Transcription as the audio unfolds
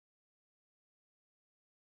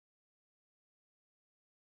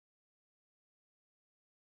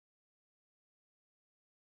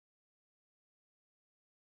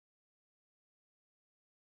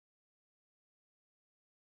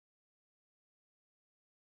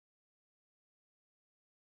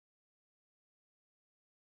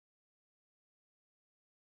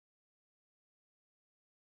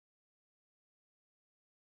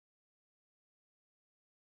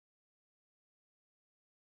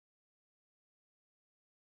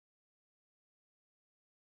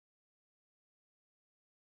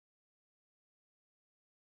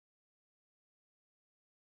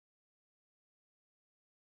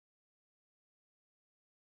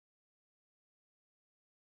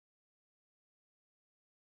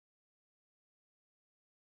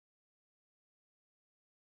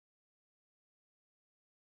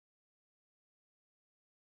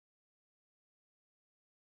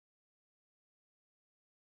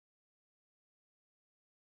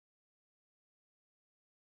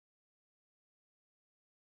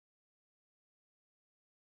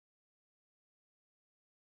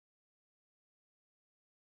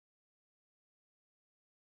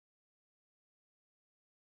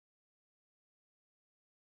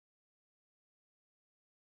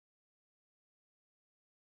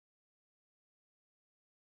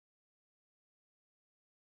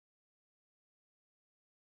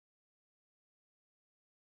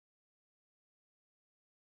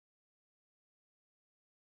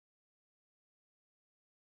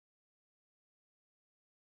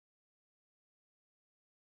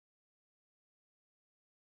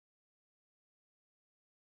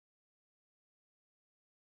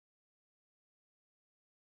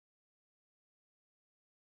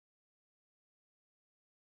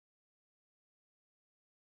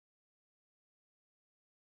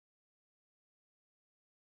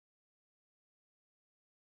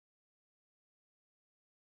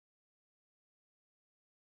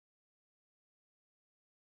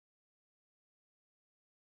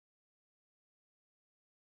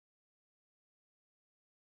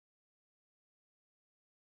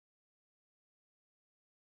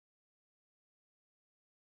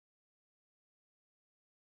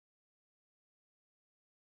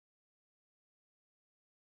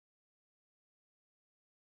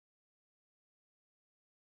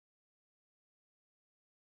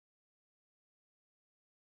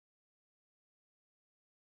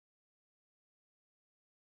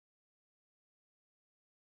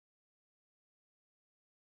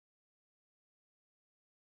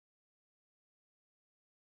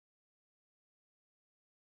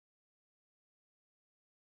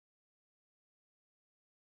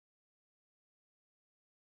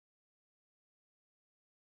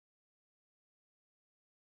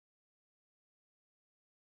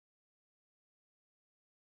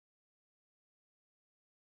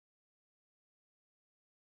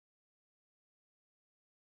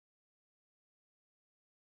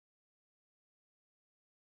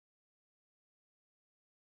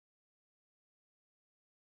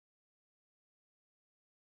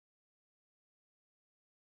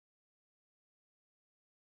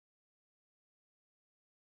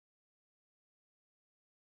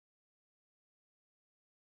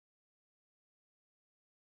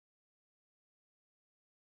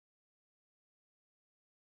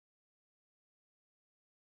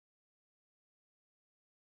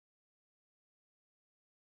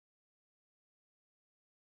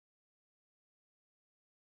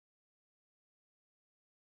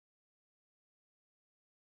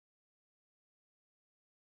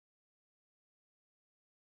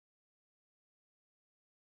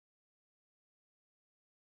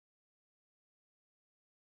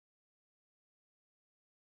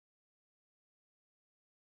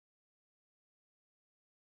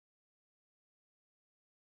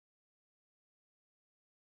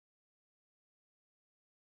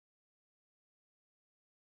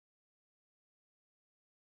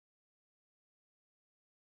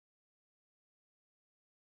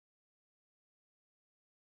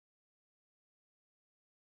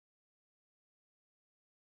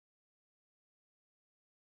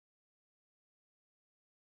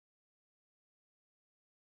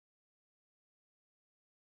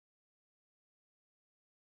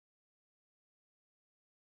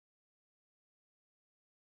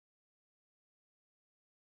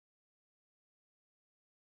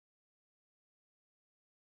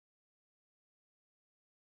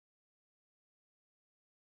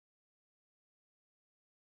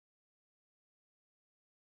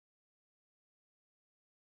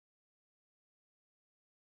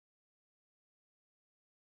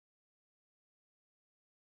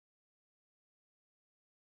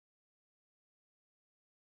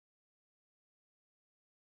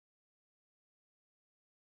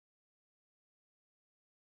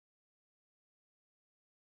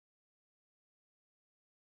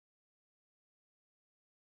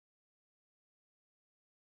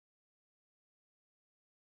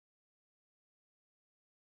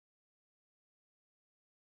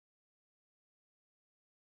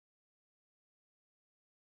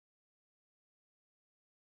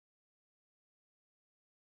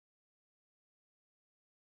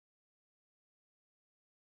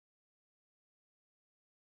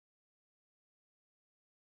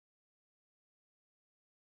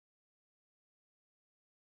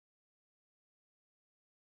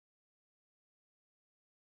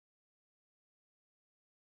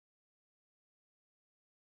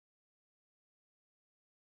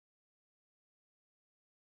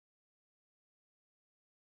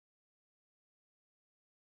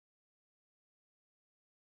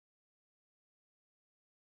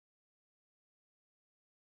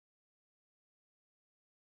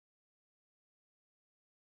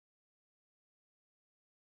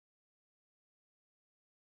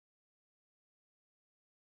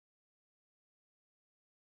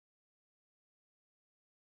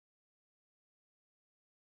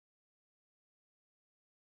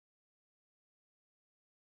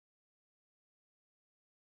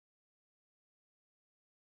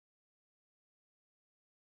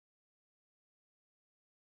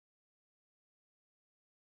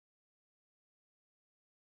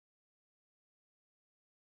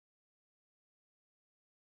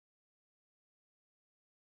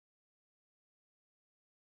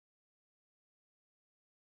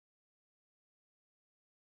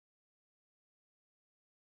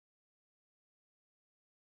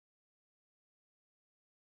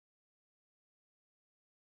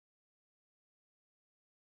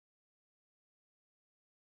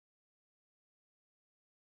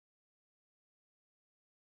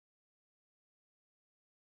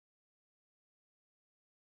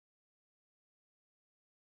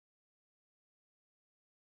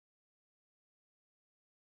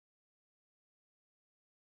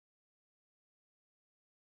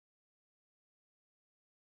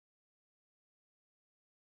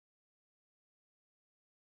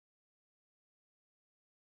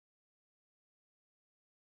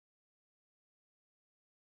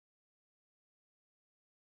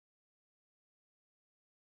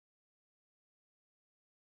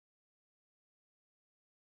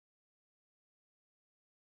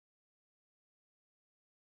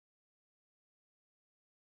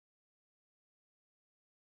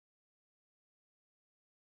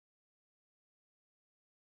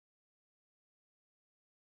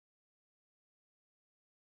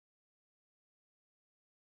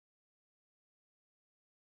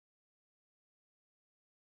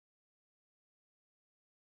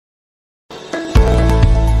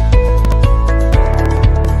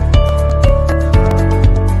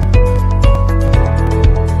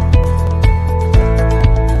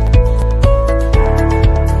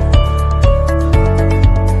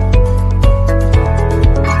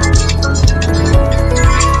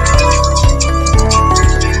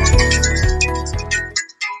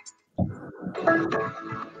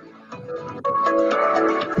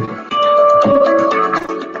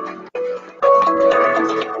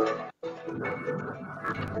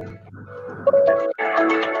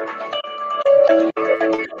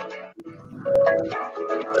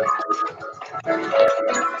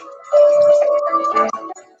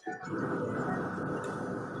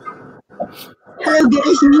Hello, good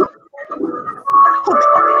evening.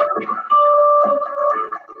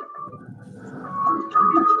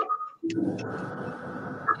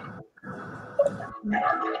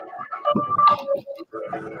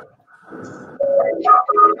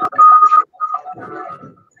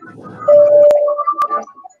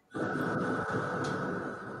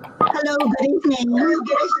 Hello, good evening.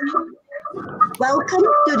 Welcome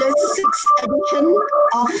to the sixth edition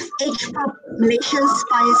of HPOP Malaysia's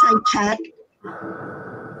Fireside Chat.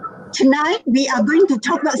 Tonight, we are going to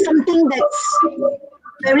talk about something that's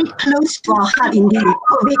very close to our heart indeed,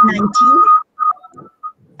 COVID-19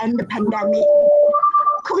 and the pandemic.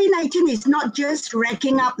 COVID-19 is not just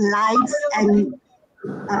wrecking up lives and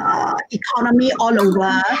economy all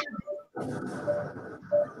over,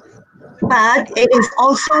 but it is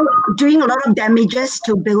also doing a lot of damages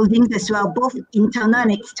to buildings as well, both internal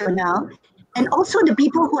and external, and also the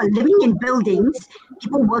people who are living in buildings,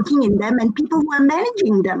 people working in them, and people who are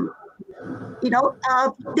managing them. There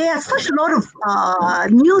are such a lot of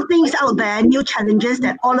new things out there, new challenges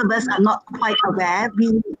that all of us are not quite aware.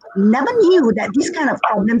 We never knew that these kind of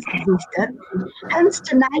problems existed. Hence,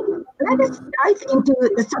 tonight, let us dive into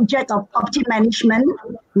the subject of property management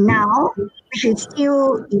now, which is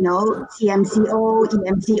still, CMCO,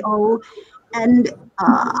 EMCO, and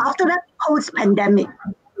after that, post-pandemic.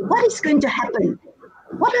 What is going to happen?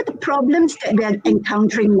 What are the problems that we are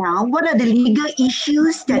encountering now? What are the legal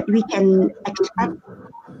issues that we can expect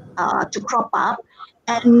to crop up?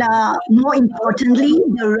 And more importantly,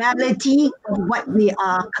 the reality of what we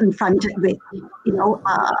are confronted with.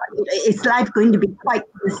 Is life going to be quite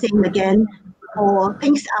the same again, or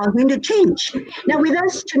things are going to change? Now, with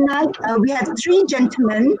us tonight, we have three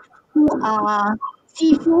gentlemen who are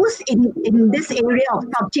CFOs in this area of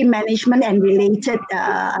property management and related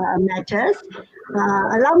matters.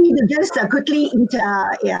 Allow me to just quickly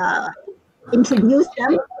introduce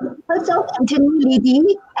them. First off, Anthony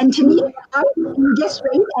Liddy. Anthony, can you just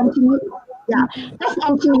wait, Anthony? Yeah, that's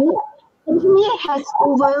Anthony. Anthony has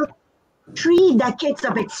over 3 decades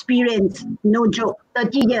of experience, no joke,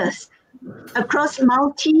 30 years, across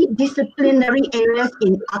multidisciplinary areas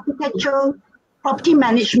in architecture, property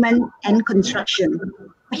management, and construction.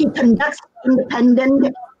 He conducts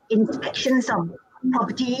independent inspections of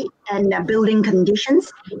property and building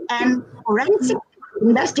conditions and forensic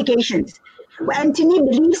investigations. Well, Anthony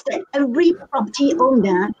believes that every property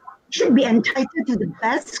owner should be entitled to the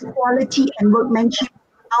best quality and workmanship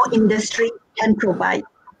our industry can provide.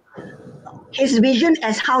 His vision,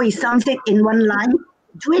 as how he sums it in one line: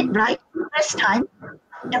 do it right, first time,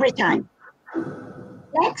 every time.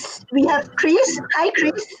 Next, we have Chris. Hi,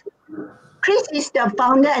 Chris. Chris is the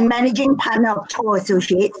founder and managing partner of Cho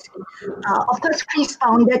Associates. Of course, Chris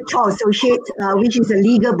founded Cho Associates, which is a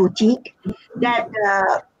legal boutique that,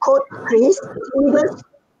 quote Chris, delivers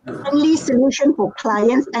friendly solution for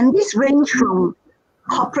clients, and this range from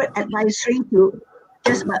corporate advisory to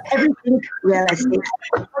just about everything real estate.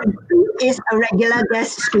 He is a regular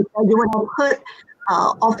guest speaker. You would have heard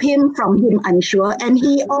of him from him, I'm sure. And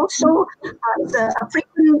he also is a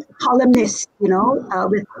frequent columnist, with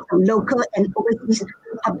some local and overseas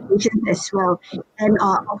publications as well. And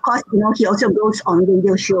of course, he also goes on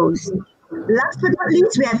radio shows. Last but not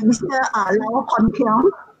least, we have Mr. Lau Hon Keong.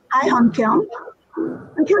 Hi, Hon Keong.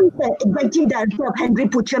 Hon Keong is the executive director of Henry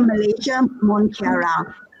Pucher Malaysia,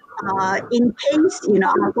 Montiara. In case,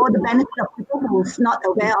 for the benefit of people who's not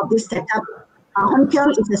aware of this setup, Hon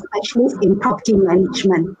Keong is a specialist in property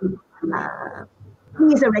management. He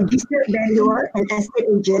is a registered valuer and estate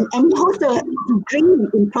agent, and he holds a degree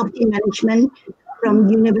in property management from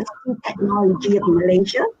University Technology of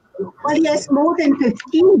Malaysia. Well, he has more than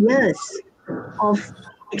 15 years of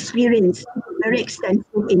experience, very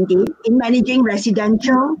extensive indeed, in managing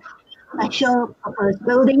residential, special purpose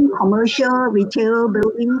building, commercial, retail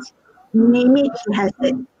buildings, you name it, he has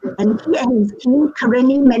it. And he and his team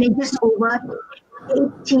currently manages over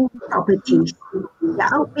 80 properties.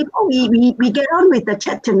 Now, before we get on with the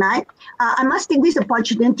chat tonight, I must take this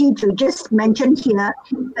opportunity to just mention here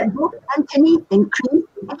that both Anthony and Chris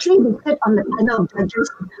actually sit on the panel of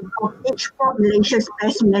judges of HPOP Malaysia's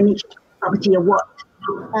Best Managed Property Award.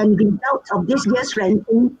 And results of this year's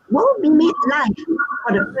ranking will be made live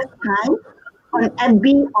for the first time on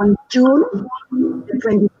FB on June the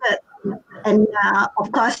 23rd. And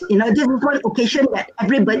of course, this is one occasion that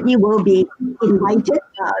everybody will be invited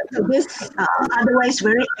to this otherwise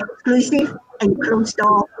very exclusive and closed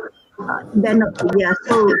door event of the year.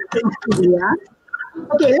 So thanks to the year.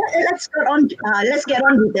 Okay, let's get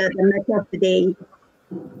on with the matter of today.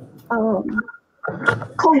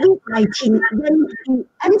 COVID-19, when the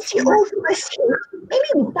MCO first hit, maybe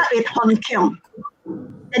we start with Hong Kong.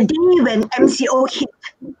 The day when MCO hit,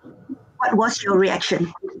 what was your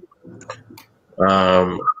reaction?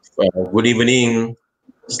 Good evening.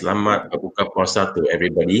 Selamat berbuka puasa to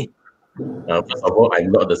everybody. First of all,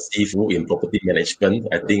 I'm not the CFO in property management.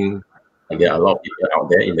 I think there are a lot of people out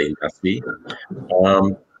there in the industry.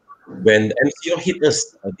 When MCO hit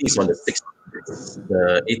us, I think it's on the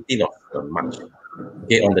 18th of March.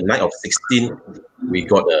 Okay, on the night of 16th, we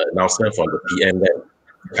got the announcement from the PM that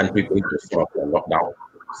the country going to sort of lockdown.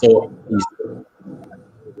 So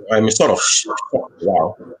I'm sort of shocked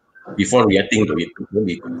wow, before reacting to it.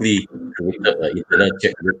 We quickly created an internal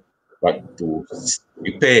check group, but to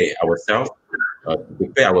prepare ourselves, to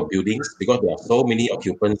prepare our buildings, because there are so many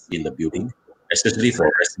occupants in the building, especially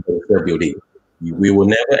for residential building. We will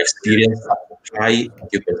never experience such high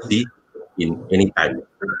occupancy in any time,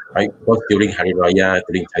 right? Because during Hari Raya,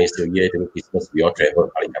 during Chinese New Year, during Christmas, we all travel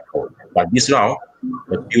balik kampung. But this round,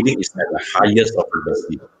 the building is at the highest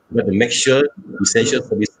occupancy. We have to make sure essential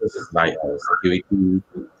services like security,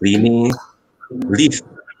 cleaning, lift,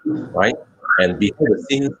 right? And behind the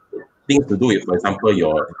scenes, things to do with, for example,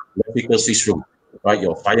 your electrical switch room, right?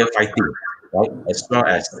 Your firefighting, right? As well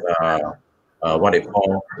as what they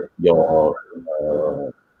call your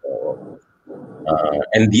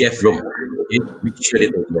NDF room. Okay, make sure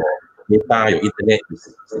that your data, your internet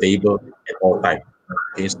is stable at all time.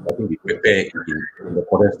 Okay, so I think we prepare in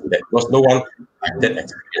accordance to that, because no one had that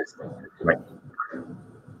experience, right?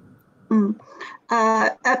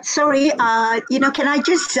 Sorry, can I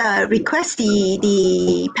just request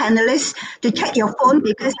the panelists to check your phone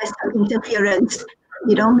because there's some interference.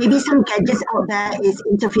 Maybe some gadgets out there is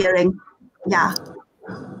interfering. Yeah.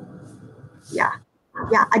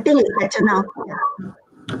 I think it's better now. Yeah.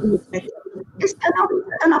 I think it's better. Just turn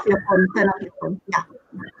off your phone. Turn off your phone. Yeah.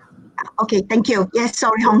 Okay. Thank you. Yes.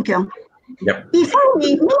 Sorry, Hong Kong. Yep. Before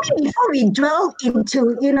we dwell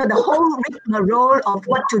into the whole rigmarole of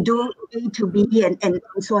what to do A to B and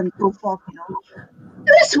so on and so forth,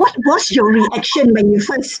 what was your reaction when you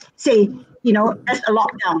first say there's a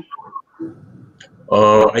lockdown?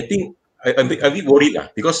 I think I'm a bit worried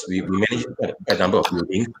because we manage a number of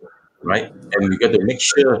buildings, right? And we got to make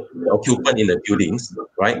sure the occupant in the buildings,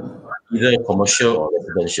 right, either commercial or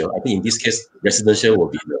residential. I think in this case, residential will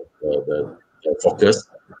be the focus.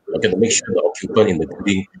 We got to make sure the occupant in the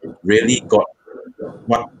building really got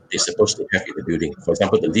what they're supposed to have in the building. For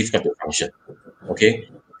example, the lift got to function. Okay,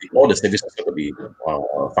 all the services got to be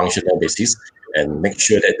functional basis, and make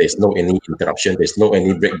sure that there's no any interruption, there's no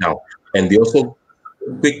any breakdown. And we also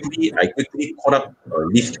I quickly called up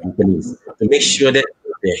lift companies to make sure that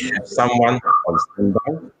they have someone on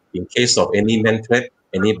standby in case of any man threat,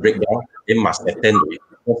 any breakdown. They must attend to it.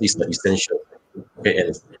 That is the essential. Okay,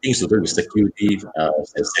 and things to do with security and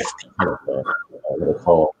safety kind of what we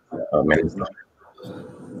call management.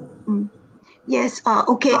 Yes.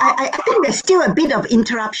 Okay. I think there's still a bit of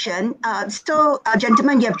interruption. So,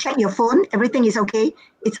 gentlemen, you have checked your phone. Everything is okay.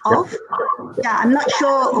 It's off. Yeah. I'm not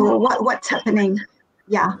sure what's happening.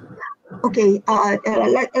 Yeah. Okay.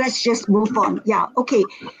 Let's just move on. Yeah. Okay.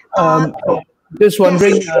 Just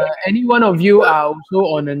wondering, any one of you are also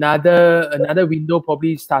on another window,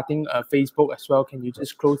 probably starting Facebook as well. Can you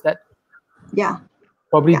just close that? Yeah.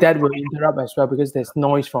 Probably that will interrupt as well because there's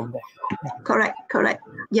noise from there. Yeah. Correct.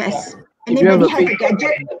 Yes. Yeah. Anybody has a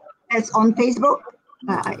gadget that's on Facebook?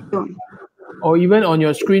 I don't. Or even on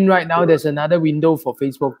your screen right now, there's another window for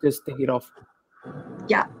Facebook. Just take it off.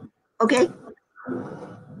 Yeah. Okay.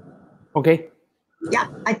 Okay. Yeah.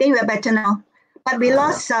 I think we're better now. But we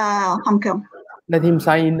lost Hong Kong. Let him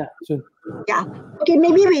sign in soon. Yeah. Okay,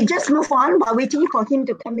 maybe we just move on while waiting for him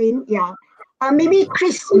to come in. Yeah. Maybe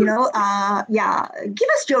Chris, give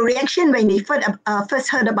us your reaction when you first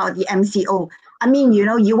heard about the MCO. I mean, you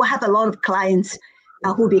will have a lot of clients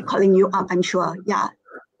who will be calling you up, I'm sure. Yeah.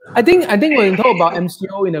 I think when you talk about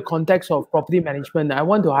MCO in the context of property management, I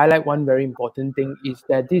want to highlight one very important thing is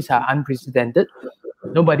that these are unprecedented.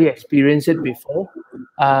 Nobody experienced it before.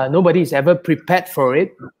 Nobody is ever prepared for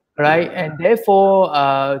it, right? And therefore,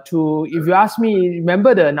 if you ask me,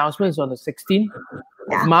 remember the announcements on the 16th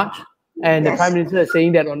of March, and the Prime Minister is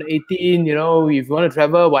saying that on the 18th, if you want to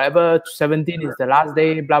travel, whatever, 17 is the last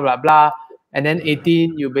day, blah, blah, blah. And then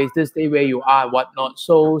 18, you basically stay where you are, whatnot.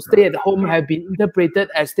 So stay at home have been interpreted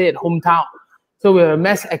as stay at hometown. So we have a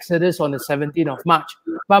mass exodus on the 17th of March.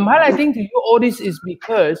 But I'm highlighting to you all this is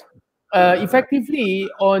because effectively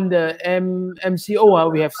on the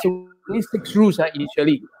MCO, we have only 6 rules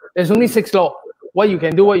initially. There's only 6 laws. What you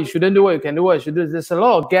can do, what you shouldn't do, what you can do, what you should do. There's a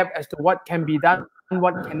lot of gap as to what can be done,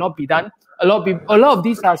 what cannot be done a lot of people, a lot of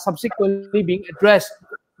these are subsequently being addressed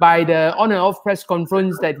by the on and off press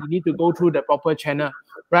conference that you need to go through the proper channel,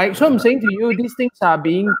 right? So I'm saying to you, these things are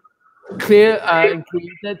being clear and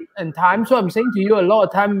created in time. So I'm saying to you, a lot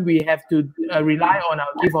of time we have to rely on our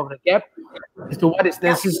give of the gap as to what is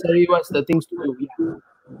necessary, what's the things to do.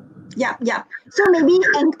 Yeah. So maybe,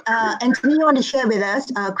 Anthony, you want to share with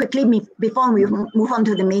us quickly before we move on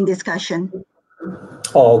to the main discussion?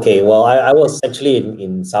 Oh, okay. Well, I was actually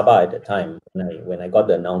in Sabah at the time when I got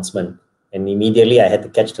the announcement, and immediately I had to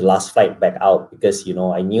catch the last flight back out because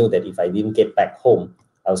I knew that if I didn't get back home,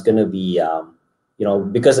 I was going to be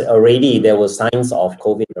because already there were signs of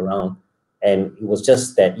COVID around, and it was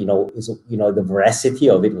just that the veracity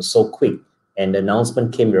of it was so quick, and the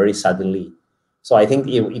announcement came very suddenly. So I think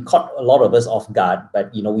it caught a lot of us off guard,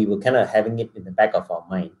 but we were kind of having it in the back of our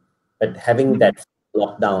mind. But having that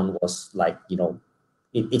lockdown was like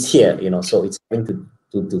it's here, so it's having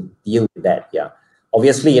to deal with that. Yeah,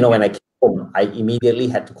 obviously, when I came home, I immediately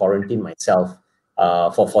had to quarantine myself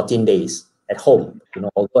for 14 days at home.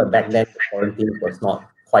 Although back then the quarantine was not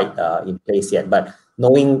quite in place yet, but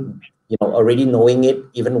already knowing it,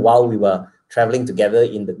 even while we were traveling together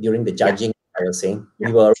during the judging, I was saying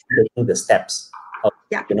we were taking the steps.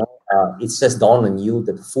 It's just dawned on you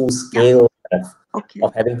the full scale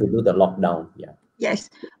of having to do the lockdown. Yeah.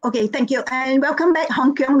 Yes. Okay, thank you. And welcome back,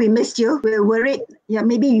 Hong Kong. We missed you. We were worried. Yeah,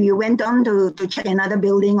 maybe you went on to check another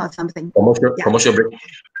building or something. Commercial break.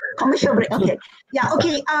 Commercial break. Okay. Yeah,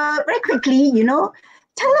 okay. Very quickly,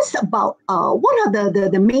 tell us about what are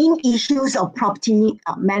the main issues of property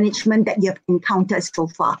management that you've encountered so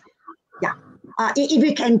far. Yeah. If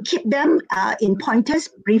you can keep them in pointers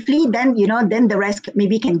briefly, then then the rest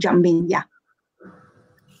maybe can jump in. Yeah.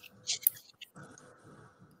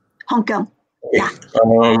 Hong Kong. Okay.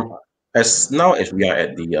 As now as we are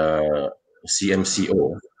at the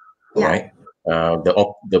CMCO, right?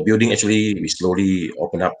 The building actually we slowly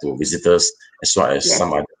open up to visitors as well as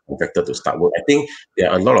some other contractor to start work. I think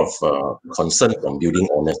there are a lot of concern from building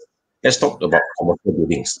owners. Let's talk about commercial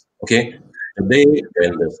buildings. Okay, the day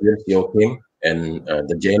when the CMCO came and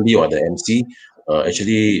the JMD or the MC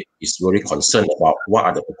actually is very concerned about what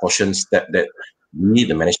are the precautions that we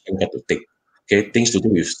the management have to take. Okay, things to do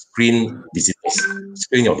with screen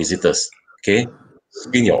your visitors. Okay,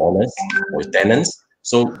 screen your owners or tenants.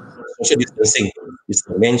 So social distancing is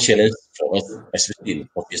the main challenge for us, especially in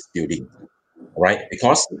office building, right?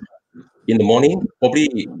 Because in the morning,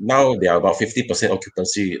 probably now there are about 50%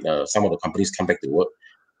 occupancy. Some of the companies come back to work.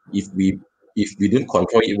 If we don't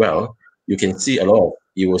control it well, you can see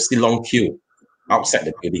you will see long queue outside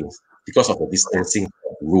the buildings because of the distancing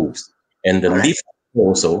rules. And the lift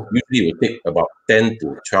also usually will take about 10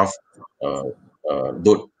 to 12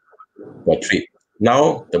 dot per trip.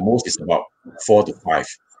 Now the most is about 4 to 5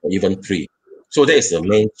 or even 3. So that is the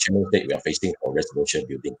main challenge that we are facing for residential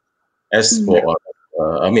building. As for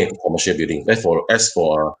commercial building. As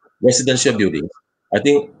for residential buildings, I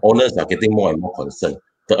think owners are getting more and more concerned.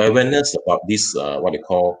 The awareness about this what they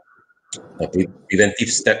call preventive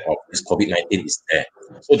step of this COVID-19 is there.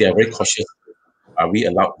 So they are very cautious. Are we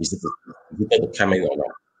allowed visitors to come in or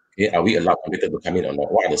not? Okay, are we allowed visitors to come in or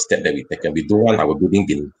not? What are the steps that we take? We don't want our building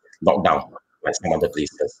in lockdown like some other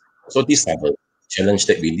places. So these are the challenge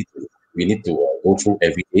that we need to go through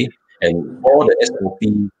every day. And all the SOP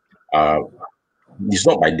it's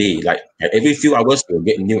not by day. Like every few hours you'll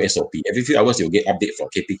get new SOP. Every few hours you'll get update for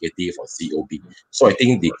KPKT, for COB. So I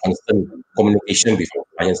think the constant communication with our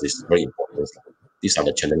clients is very important. These are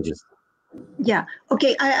the challenges. Yeah.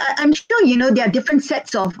 Okay. I'm sure there are different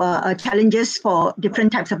sets of challenges for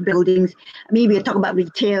different types of buildings. Maybe you talk about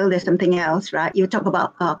retail. There's something else, right? You talk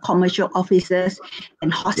about commercial offices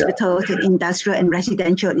and hospitals and industrial and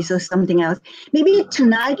residential. This is something else. Maybe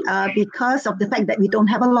tonight, because of the fact that we don't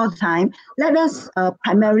have a lot of time, let us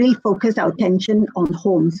primarily focus our attention on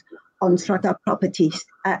homes, on strata properties.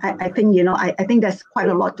 I think I think there's quite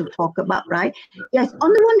a lot to talk about, right? Yes.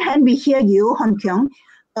 On the one hand, we hear you, Hong Kong.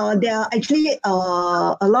 There are actually a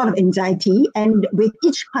lot of anxiety, and with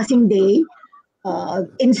each passing day,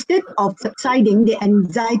 instead of subsiding, the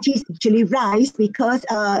anxieties actually rise because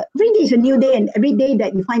every day is a new day, and every day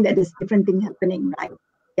that you find that there's different things happening, right?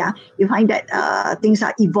 Yeah, you find that things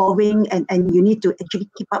are evolving, and you need to actually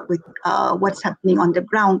keep up with what's happening on the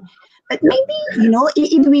ground. But maybe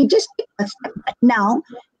if we just take a step back now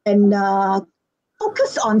and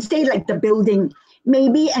focus on, say, like the building.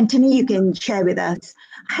 Maybe, Anthony, you can share with us.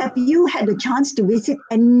 Have you had a chance to visit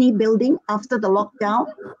any building after the lockdown?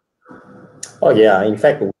 Oh, yeah. In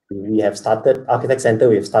fact, we have started, Architect Center,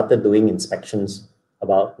 we've started doing inspections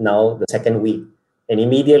about now the second week. And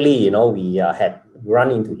immediately, we had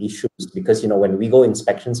run into issues because, when we go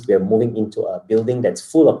inspections, we are moving into a building that's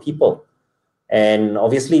full of people. And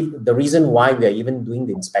obviously, the reason why we are even doing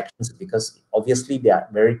the inspections is because obviously there are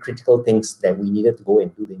very critical things that we needed to go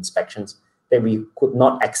and do the inspections that we could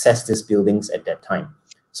not access these buildings at that time.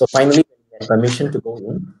 So finally, we had permission to go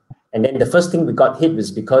in. And then the first thing we got hit was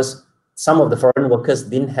because some of the foreign workers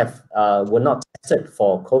were not tested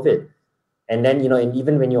for COVID. And then, and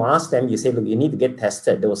even when you ask them, you say, look, you need to get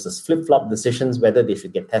tested. There was this flip-flop decisions whether they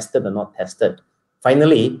should get tested or not tested.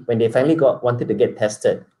 Finally, when they wanted to get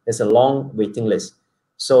tested, there's a long waiting list.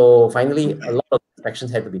 So finally, a lot of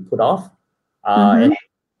inspections had to be put off and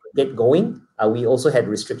get going. We also had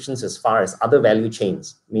restrictions as far as other value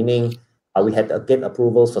chains, meaning we had to get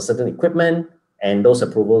approvals for certain equipment, and those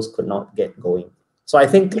approvals could not get going. So I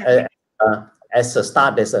think as a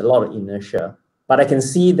start, there's a lot of inertia. But I can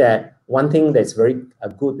see that one thing that's very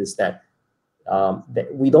good is that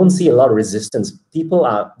we don't see a lot of resistance. People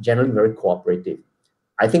are generally very cooperative.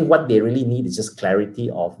 I think what they really need is just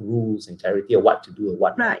clarity of rules and clarity of what to do and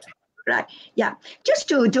what not to do. Right. Yeah. Just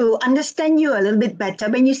to understand you a little bit better,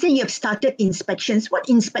 when you say you have started inspections, what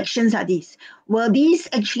inspections are these? Were these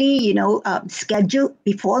actually, scheduled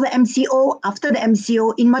before the MCO, after the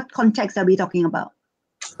MCO? In what context are we talking about?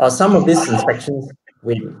 Some of these inspections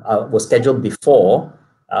were scheduled before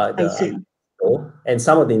the MCO, and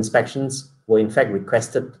some of the inspections were in fact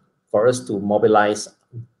requested for us to mobilize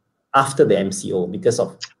after the MCO because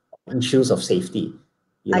of issues of safety.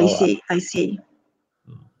 I see.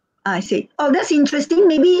 Oh, that's interesting.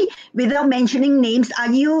 Maybe without mentioning names,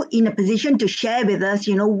 are you in a position to share with us,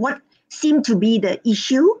 what seemed to be the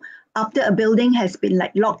issue after a building has been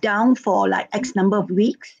locked down for X number of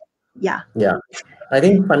weeks? Yeah. Yeah. I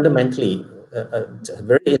think fundamentally,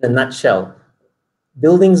 very in a nutshell,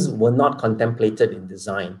 buildings were not contemplated in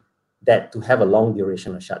design that to have a long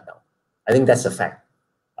duration of shutdown. I think that's a fact.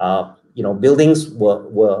 Buildings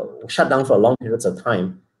were shut down for long periods of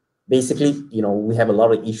time. Basically, we have a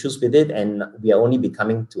lot of issues with it, and we are only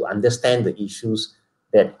becoming to understand the issues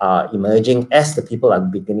that are emerging as the people are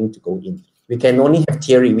beginning to go in. We can only have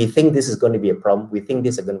theory. We think this is going to be a problem. We think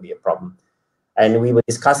this is going to be a problem. And we were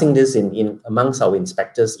discussing this in amongst our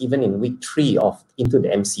inspectors, even in week 3 into the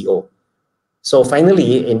MCO. So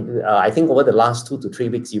finally, I think over the last 2 to 3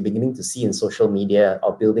 weeks, you're beginning to see in social media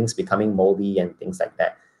of buildings becoming moldy and things like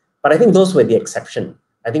that. But I think those were the exception.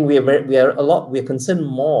 I think we're concerned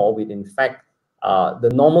more with, in fact, the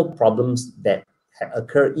normal problems that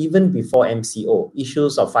occur even before MCO,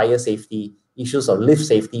 issues of fire safety, issues of lift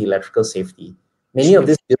safety, electrical safety. Many of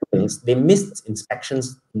these buildings, they missed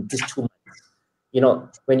inspections in just 2 months.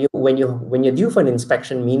 When you're due for an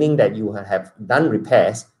inspection, meaning that you have done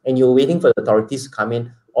repairs and you're waiting for the authorities to come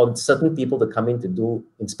in or certain people to come in to do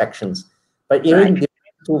inspections. But during these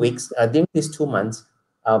 2 weeks, during these 2 months,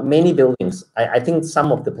 many buildings, I think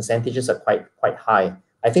some of the percentages are quite high.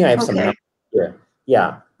 I think I have some numbers here.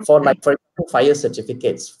 Yeah, for example, fire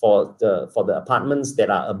certificates for the apartments that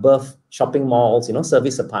are above shopping malls,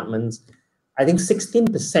 service apartments. I think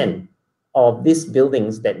 16% of these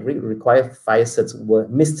buildings that require fire certs were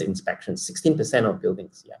missed inspections. 16% of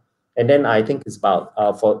buildings, yeah. And then I think it's about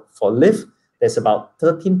for lift, there's about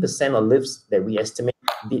 13% of lifts that we estimate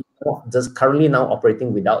just currently now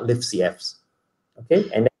operating without lift CFs. Okay,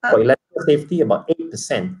 and then for electrical safety, about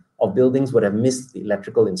 8% of buildings would have missed the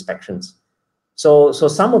electrical inspections. So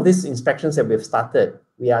some of these inspections that we've started,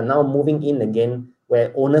 we are now moving in again,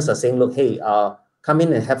 where owners are saying, look, hey, come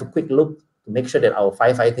in and have a quick look to make sure that our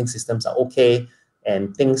firefighting systems are okay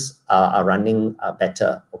and things are running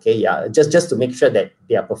better. Okay, yeah, just to make sure that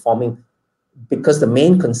they are performing, because the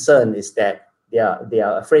main concern is that they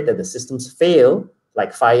are afraid that the systems fail,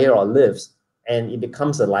 like fire or lifts, and it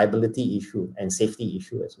becomes a liability issue and safety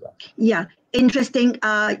issue as well. Yeah, interesting.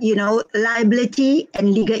 Liability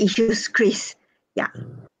and legal issues, Chris. Yeah,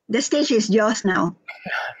 the stage is yours now.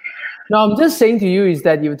 No, I'm just saying to you is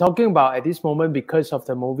that you're talking about at this moment because of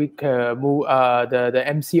the the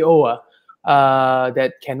MCO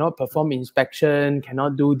that cannot perform inspection,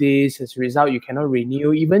 cannot do this. As a result, you cannot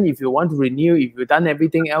renew. Even if you want to renew, if you've done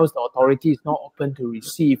everything else, the authority is not open to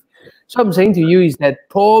receive. So I'm saying to you is that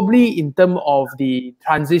probably in terms of the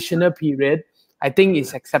transitional period, I think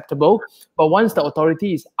it's acceptable. But once the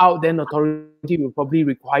authority is out, then authority will probably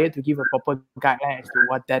require to give a proper guideline as to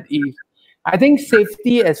what that is. I think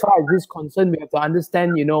safety, as far as this is concerned, we have to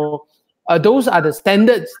understand, those are the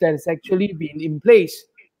standards that has actually been in place.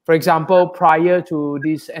 For example, prior to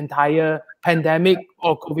this entire pandemic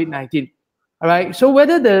or COVID-19. All right. So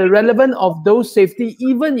whether the relevance of those safety,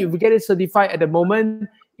 even if we get it certified at the moment,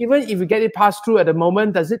 even if we get it passed through at the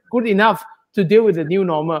moment, does it good enough to deal with the new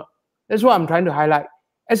normal? That's what I'm trying to highlight.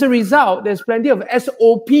 As a result, there's plenty of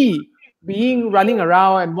SOP being running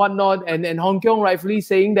around and whatnot, and Hong Kong rightfully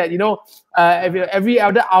saying that, every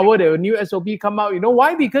other hour there will new SOP come out. You know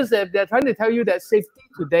why? Because they're trying to tell you that safety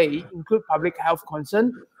today include public health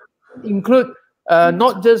concern, include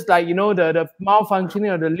not just like, the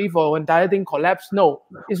malfunctioning of the lift or entire thing collapse. No,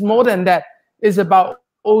 it's more than that. It's about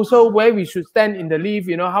also where we should stand in the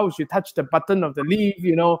lift, how we should touch the button of the lift,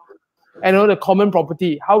 and all the common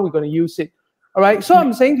property, how we're going to use it. All right. So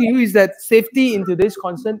I'm saying to you is that safety into this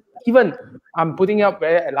concern, even I'm putting up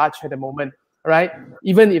very large at the moment. All right.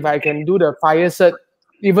 Even if I can do the fire cert,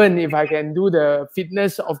 even if I can do the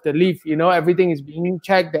fitness of the lift, everything is being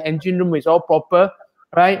checked, the engine room is all proper,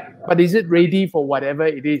 right? But is it ready for whatever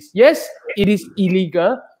it is? Yes, it is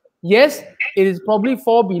illegal. Yes, it is probably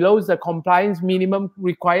fall below the compliance minimum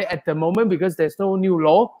required at the moment because there's no new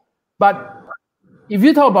law. But if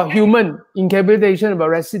you talk about human incapacitation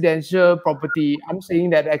about residential property, I'm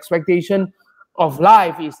saying that the expectation of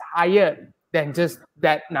life is higher than just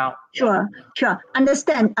that now. Sure.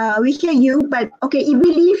 Understand. We hear you, but okay, if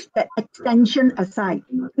we leave that extension aside,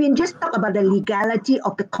 we just talk about the legality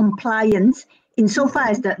of the compliance insofar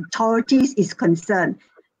as the authorities is concerned.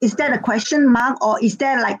 Is that a question mark, or is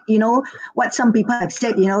there like, what some people have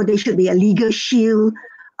said, there should be a legal shield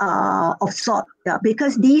of sort,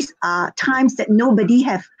 because these are times that nobody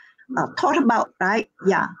have thought about, right?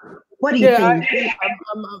 Yeah. What do you think?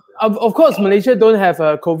 Of course, Malaysia don't have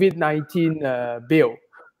a COVID-19 bill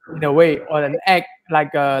in a way, or an act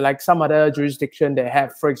like some other jurisdiction they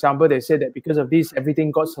have. For example, they say that because of this, everything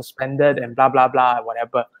got suspended and blah, blah, blah,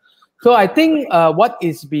 whatever. So I think what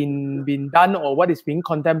is been done or what is being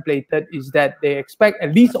contemplated is that they expect,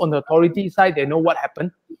 at least on the authority side, they know what happened.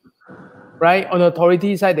 Right? On the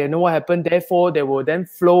authority side, they know what happened. Therefore, they will then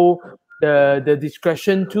flow the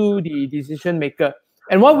discretion to the decision maker.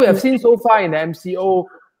 And what we have seen so far in the MCO,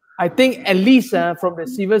 I think at least from the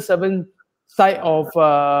civil servant side of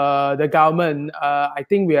the government, I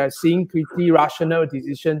think we are seeing pretty rational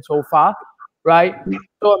decisions so far, right?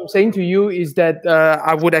 So I'm saying to you is that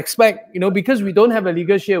I would expect, because we don't have a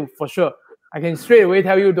legal shield for sure. I can straight away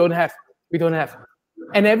tell you we don't have.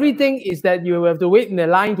 And everything is that you have to wait in the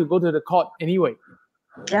line to go to the court anyway.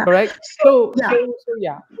 Yeah. Correct? So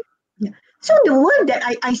yeah. So the word that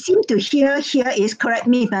I seem to hear here is, correct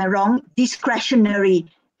me if I'm wrong, discretionary,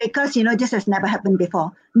 because, this has never happened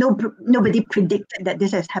before. Nobody predicted that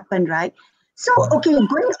this has happened, right? So, okay,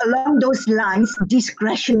 going along those lines,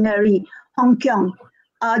 discretionary, Hong Kong,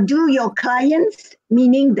 do your clients,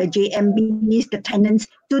 meaning the JMBs, the tenants,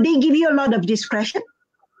 do they give you a lot of discretion?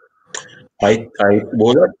 I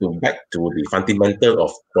would like to back to the fundamental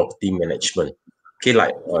of property management. Okay,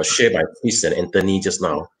 like shared by Chris and Anthony just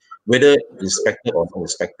now, whether inspected or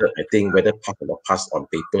non-inspected, I think whether passed or not passed on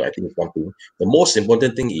paper, I think is one thing. The most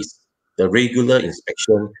important thing is the regular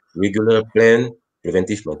inspection, regular plan,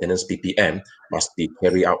 preventive maintenance (PPM) must be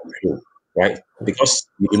carried out through, right? Because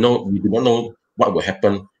we do not know what will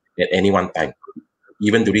happen at any one time,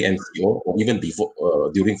 even during MCO or even before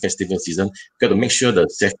during festival season. Got to make sure the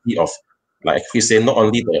safety of, like we say, not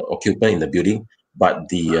only the occupant in the building, but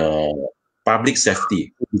the public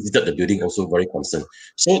safety who visited the building also very concerned.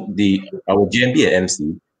 So our GMB and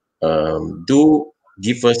MC do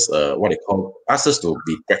give us what they call, ask us to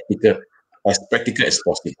be practical as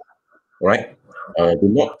possible, right? Do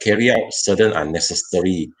not carry out certain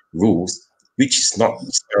unnecessary rules which is not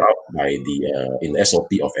spelled out by the in the SOP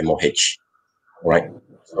of MOH, right?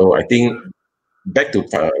 So I think back to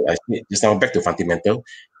fundamental.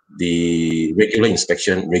 The regular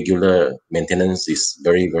inspection, regular maintenance is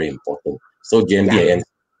very, very important. So GMB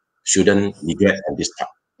shouldn't neglect on this part.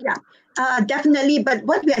 Yeah, definitely. But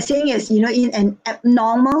what we are saying is, in an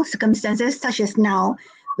abnormal circumstances such as now,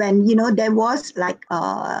 when there was like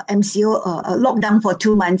MCO lockdown for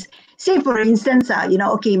 2 months. Say for instance,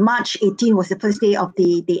 okay, March 18 was the first day of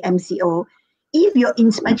the MCO. If your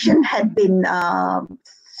inspection had been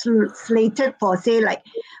slated for, say, like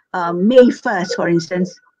May 1st, for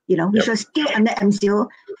instance, which was still under MCO,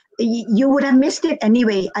 you would have missed it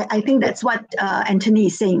anyway. I think that's what Anthony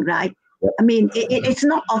is saying, right? I mean, it's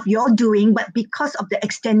not of your doing, but because of the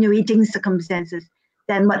extenuating circumstances,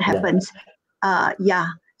 then what happens?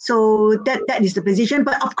 So that is the position.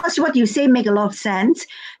 But of course, what you say make a lot of sense.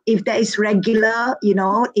 If there is regular,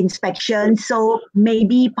 inspection, so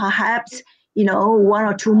maybe perhaps, 1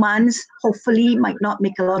 or 2 months, hopefully might not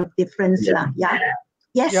make a lot of difference.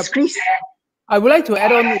 Yes, Chris? I would like to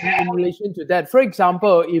add on in relation to that. For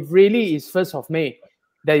example, if really is 1st of May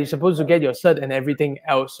that you're supposed to get your cert and everything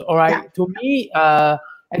else, all right? To me, at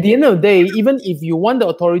the end of the day, even if you want the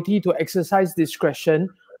authority to exercise discretion,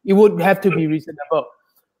 it would have to be reasonable.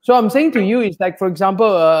 So I'm saying to you is like, for example,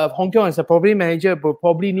 Hong Kong as a property manager will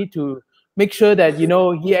probably need to make sure that, you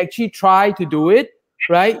know, he actually tried to do it,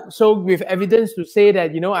 right? So with evidence to say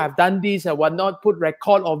that, you know, I've done this and whatnot, put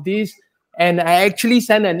record of this, and I actually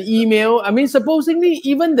sent an email. I mean, supposedly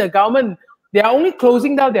even the government, they are only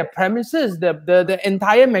closing down their premises. The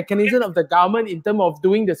entire mechanism of the government in terms of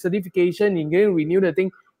doing the certification, in getting renew the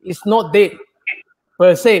thing, is not dead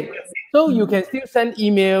per se. So you can still send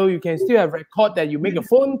email, you can still have record that you make a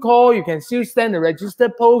phone call, you can still send a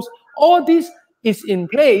registered post. All this is in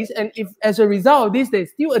place, and if as a result of this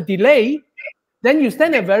there's still a delay, then you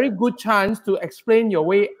stand a very good chance to explain your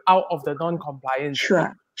way out of the non-compliance.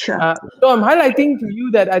 Sure. So I'm highlighting to you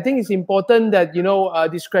that I think it's important that, you know,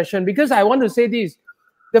 discretion, because I want to say this.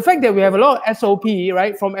 The fact that we have a lot of SOP,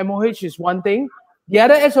 right, from MOH is one thing. The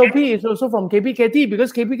other SOP is also from KPKT,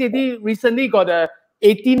 because KPKT recently got a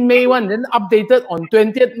 18 May one, then updated on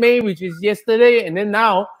 20th May, which is yesterday, and then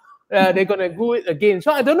now they're going to do it again.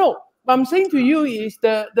 So I don't know. What I'm saying to you is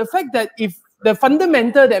the fact that if the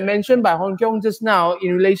fundamental that mentioned by Hong Kong just now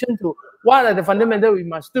in relation to what are the fundamental we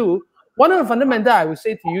must do, one of the fundamental I would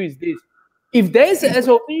say to you is this. If there is a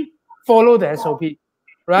SOP, follow the SOP,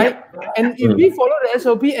 right? And if we follow the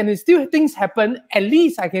SOP and still things happen, at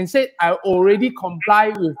least I can say I already comply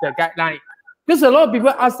with the guideline. Because a lot of people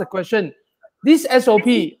ask the question, this SOP,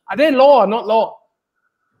 are they law or not law?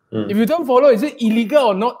 If you don't follow, is it illegal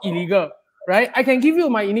or not illegal? Right? I can give you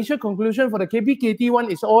my initial conclusion for the KPKT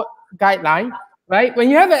one is all guideline, right? When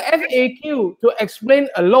you have an FAQ to explain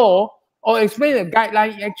a law or explain a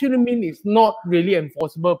guideline, it actually means it's not really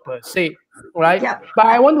enforceable per se, right? But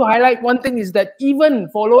I want to highlight one thing is that even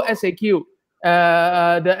follow SAQ,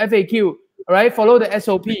 the FAQ, right? Follow the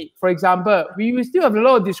SOP. For example, we still have a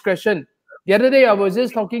lot of discretion. The other day, I was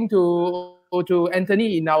just talking to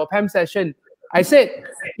Anthony in our PAM session. I said,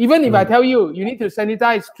 even if I tell you, you need to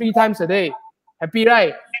sanitize 3 times a day, happy,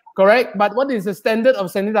 right? Correct? But what is the standard of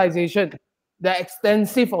sanitization? The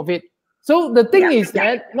extensive of it. So the thing is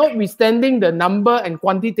that, notwithstanding the number and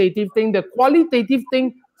quantitative thing, the qualitative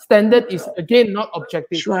thing standard is again not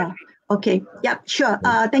objective. Sure. Okay. Yeah. Sure.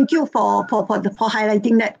 Thank you for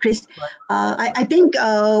highlighting that, Chris. I think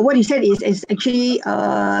what you said is actually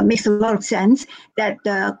makes a lot of sense. That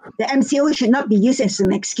the MCO should not be used as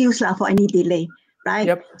an excuse for any delay,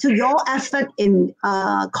 right? So your effort in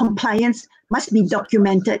compliance must be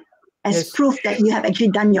documented as proof that you have actually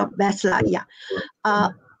done your best,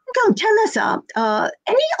 Tell us,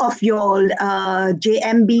 any of your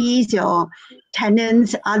JMBs, your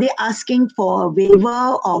tenants, are they asking for a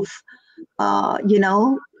waiver of,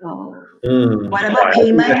 whatever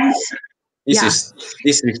payments? This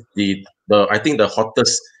is the I think the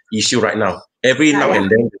hottest issue right now. Every now and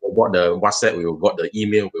then we got the WhatsApp, we got the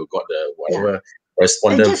email, we got the whatever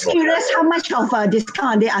correspondence. Just curious, how much of a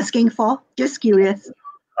discount are they asking for? Just curious.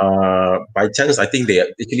 By chance, I think they are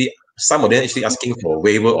actually, some of them actually asking for a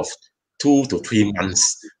waiver of 2 to 3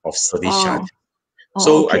 months of service charge.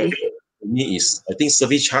 So I think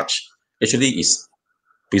service charge actually is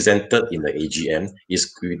presented in the AGM.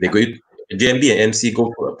 JMB and MC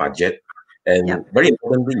go for a budget, and very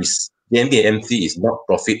importantly is JMB and MC is not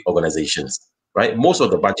profit organizations, right? Most of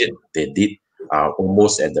the budget they did are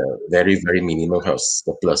almost at the very, very minimum health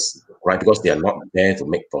surplus, right? Because they are not there to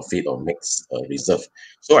make profit or make reserve.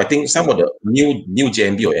 So I think some of the new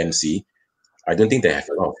JMB or MC, I don't think they have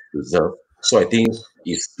a lot of reserve. So I think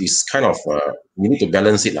it's kind of you need to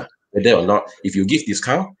balance it, whether or not if you give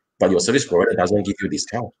discount, but your service provider doesn't give you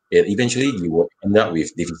discount, and eventually you will end up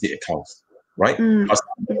with deficit accounts, right? Because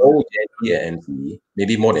the old JMB and MC,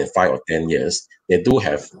 maybe more than 5 or 10 years, they do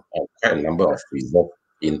have quite a number of reserve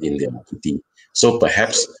in their kitty. So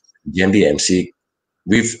perhaps JMB and MC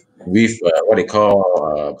with what they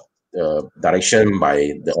call direction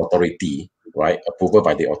by the authority, right? Approval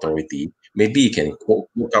by the authority. Maybe you can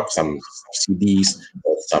look up some subsidies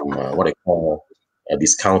or some what they call a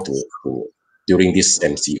discount to during this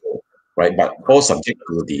MCO, right? But all subject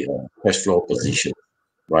to the cash flow position,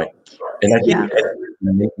 right? And I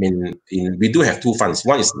think we do have 2 funds.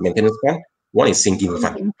 One is maintenance fund, one is sinking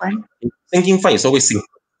fund. Sinking fund is always sink,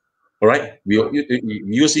 all right? We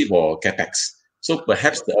use it for capex. So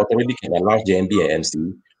perhaps the authority can allow JMB and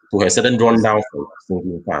MC to have certain drawn down from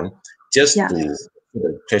sinking fund just to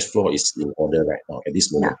the cash flow is in order right now at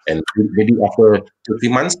this moment. And maybe after 2-3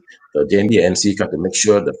 months, the JMB and MC got to make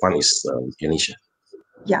sure the fund is finished.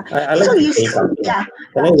 I like to say something. Can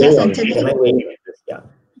I weigh on this?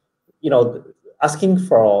 You know, asking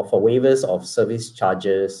for waivers of service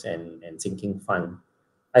charges and sinking fund,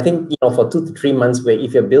 I think, you know, for 2 to 3 months, where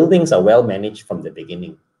if your buildings are well managed from the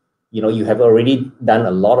beginning, you have already done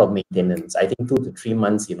a lot of maintenance. I think 2 to 3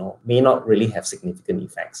 months, may not really have significant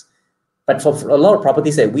effects. But for a lot of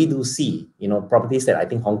properties that we do see, properties that I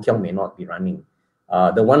think Hong Kong may not be running,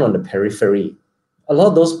 the one on the periphery, a lot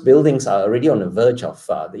of those buildings are already on the verge of,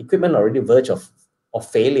 the equipment already verge of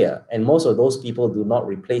failure. And most of those people do not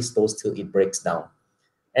replace those till it breaks down.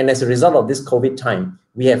 And as a result of this COVID time,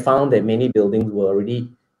 we have found that many buildings were already,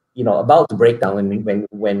 about to break down. And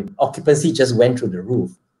when occupancy just went through the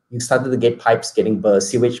roof, you started to get pipes getting burst,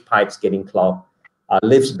 sewage pipes getting clogged,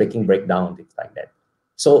 lifts break down, things like that.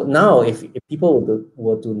 So now, if people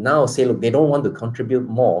were to now say, look, they don't want to contribute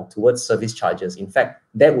more towards service charges. In fact,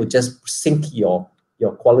 that would just sink your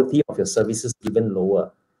quality of your services even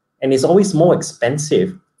lower. And it's always more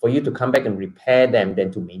expensive for you to come back and repair them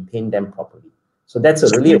than to maintain them properly. So that's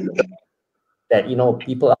a really that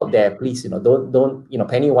people out there, please don't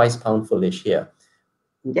penny wise pound foolish here.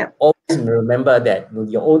 Yeah. Always remember that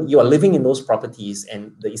you are living in those properties,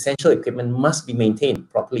 and the essential equipment must be maintained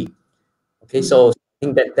properly. Okay, so I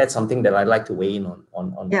think that's something that I'd like to weigh in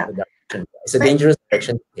on the direction. It's a dangerous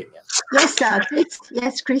direction to take. Yes, Chris.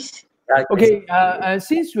 Yes, Chris. Okay,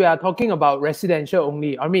 since we are talking about residential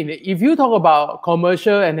only, I mean, if you talk about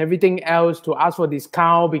commercial and everything else to ask for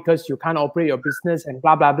discount because you can't operate your business and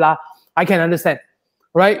blah, blah, blah, I can understand,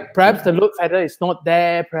 right? Perhaps the load factor is not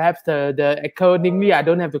there. Perhaps the accordingly, I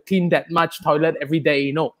don't have to clean that much toilet every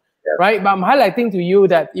day, right? But I'm highlighting to you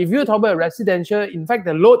that if you talk about residential, in fact,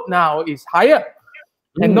 the load now is higher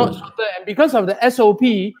and not shorter. And because of the SOP,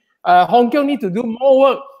 Hong Kong need to do more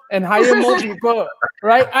work and hire more people,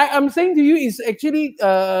 right? I'm saying to you, it's actually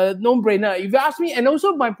a no-brainer. If you ask me, and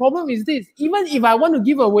also my problem is this, even if I want to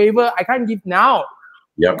give a waiver, I can't give now.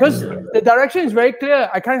 Yep. Because the direction is very clear.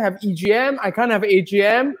 I can't have EGM, I can't have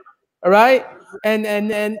AGM, all right? And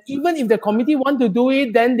even if the committee want to do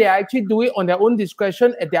it, then they actually do it on their own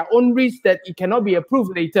discretion at their own risk that it cannot be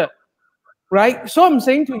approved later, right? So I'm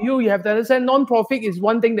saying to you, you have to understand non-profit is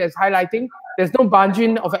one thing that's highlighting. There's no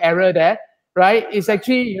margin of error there, right? It's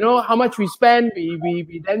actually, how much we spend,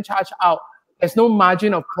 we then charge out. There's no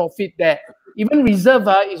margin of profit there. Even reserve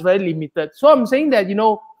is very limited. So I'm saying that,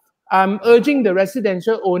 I'm urging the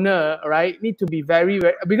residential owner, right, need to be very,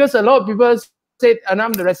 very, because a lot of people said, and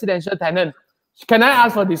I'm the residential tenant, can I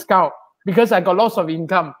ask for discount? Because I got lots of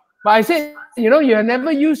income. But I said, you have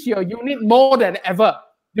never used your unit more than ever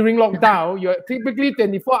during lockdown. You're typically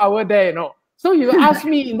 24 hours there, So you ask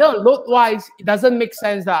me, load-wise, it doesn't make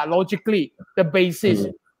sense logically, the basis,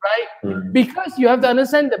 right? Because you have to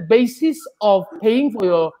understand the basis of paying for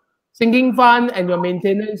your sinking fund and your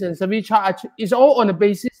maintenance and service charge is all on the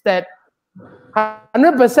basis that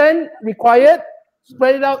 100% required,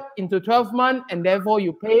 spread it out into 12 months, and therefore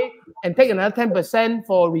you pay and take another 10%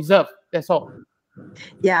 for reserve. That's all.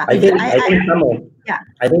 Yeah. I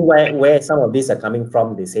think where some of these are coming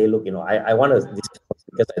from, they say, look, I want to discount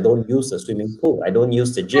because I don't use the swimming pool, I don't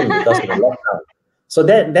use the gym because of the lockdown. So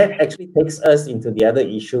that actually takes us into the other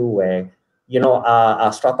issue where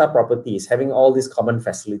our strata properties having all these common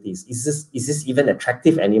facilities, is this even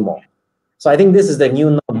attractive anymore? So I think this is the new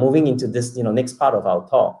norm moving into this next part of our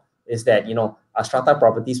talk, is that our strata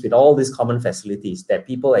properties with all these common facilities that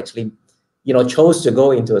people actually chose to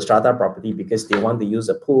go into a strata property because they want to use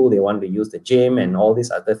a pool, they want to use the gym and all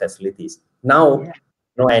these other facilities. Now,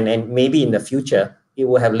 and maybe in the future, it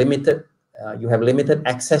will have limited, you have limited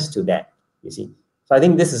access to that, you see. So I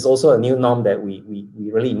think this is also a new norm that we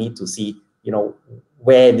really need to see,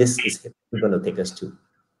 where this is going to take us to.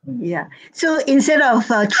 Yeah. So instead of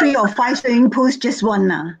 3 or 5 swimming pools, just one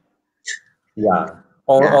now. Yeah.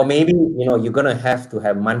 Or maybe, you're going to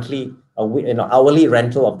have monthly, hourly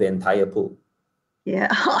rental of the entire pool. Yeah.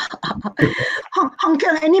 Hong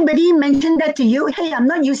Kong, anybody mentioned that to you? Hey, I'm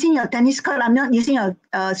not using your tennis court. I'm not using a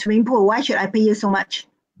swimming pool. Why should I pay you so much?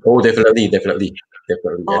 Oh, definitely. I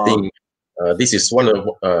think this is one of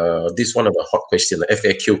the hot questions, the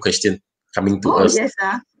FAQ question coming to us. Yes,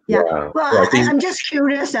 yeah. Well, I'm just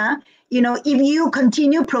curious. If you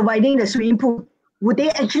continue providing the swimming pool, would they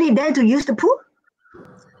actually dare to use the pool?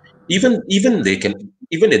 Even they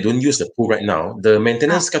don't use the pool right now, the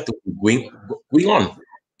maintenance got to be going on.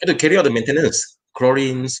 Got to carry out the maintenance,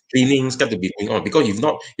 chlorines, cleanings got to be going on, because if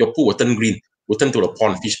not, your pool will turn green, will turn to a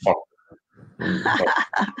pond, fish pond.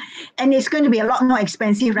 And it's going to be a lot more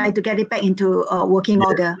expensive, right, to get it back into working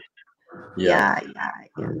order. Yeah.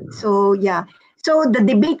 So the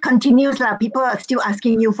debate continues. People are still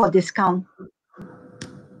asking you for discount.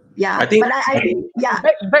 Yeah, In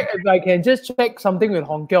fact, if I can just check something with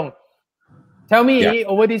Hong Kong, tell me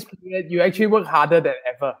over this period you actually work harder than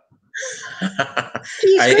ever.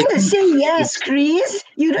 He's I going to say yes, Chris.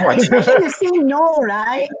 You don't expect him to say no,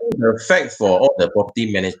 right? the fact for all the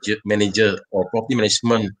property manager or property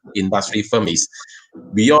management industry firm is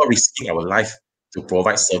we are risking our life to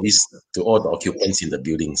provide service to all the occupants in the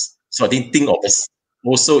buildings. So I think of this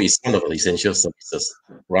also is one of the essential services,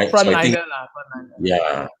 right? So I think, Frontliner lah, frontliner.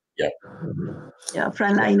 yeah. Yeah,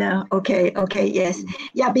 frontliner. Okay, yes.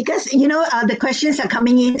 Yeah, because the questions are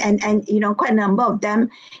coming in, and quite a number of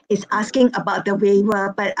them is asking about the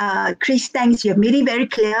waiver. But Chris, thanks. You've made it very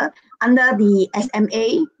clear under the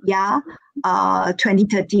SMA.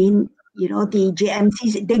 2013. The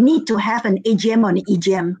JMCs, they need to have an AGM or an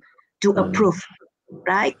EGM to approve,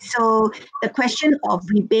 right? So the question of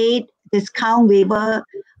rebate, discount, waiver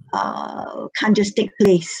can't just take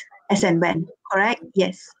place as and when. Correct?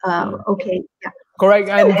 Yes. Okay. Yeah. Correct.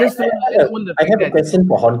 And just to I have a question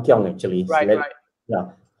for Hon Keong actually. Right. Yeah,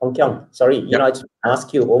 Hon Keong. Sorry, I just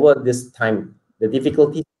ask you over this time the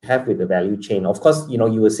difficulties you have with the value chain. Of course, you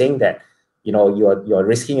were saying that you're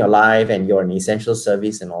risking your life and you're an essential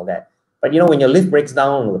service and all that. But when your lift breaks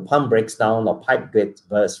down or the pump breaks down or pipe gets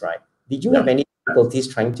burst, right? Did you have any difficulties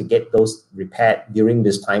trying to get those repaired during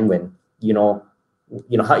this time when how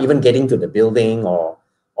even getting to the building or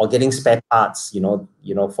getting spare parts, for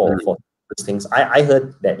these things? I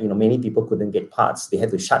heard that many people couldn't get parts. They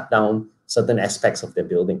had to shut down certain aspects of their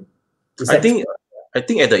building. I think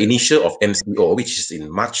at the initial of MCO, which is in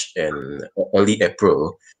March and early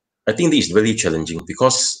April, I think this is really challenging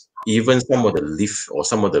because even some of the lift or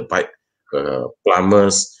some of the pipe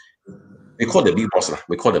plumbers, we call the big boss lah.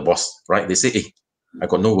 We call the boss, right? They say, "Hey, I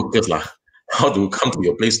got no workers lah. How do you come to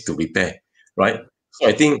your place to repair?" Right? So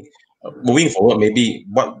I think moving forward, maybe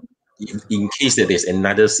in case that there's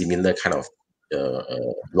another similar kind of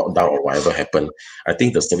lockdown or whatever happen, I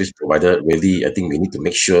think the service provider really, I think we need to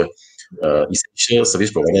make sure essential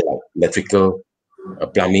service provider like electrical,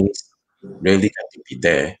 plumbing, really have to be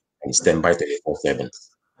there and stand by 24/7.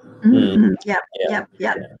 Yeah.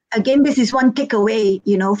 Again, this is one takeaway,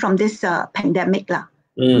 from this pandemic lah.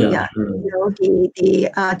 The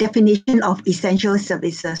definition of essential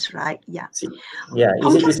services, right?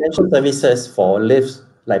 Essential services for lifts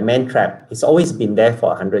like man trap, it's always been there for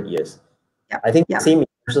 100 years. I think the same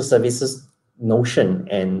essential services notion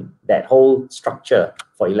and that whole structure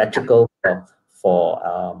for electrical, for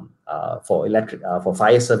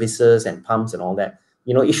fire services and pumps and all that,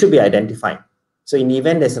 it should be identified. So in the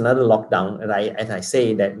event there's another lockdown, and I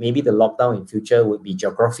say that maybe the lockdown in future would be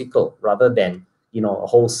geographical rather than a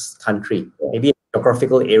whole country. Maybe a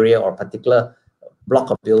geographical area or particular block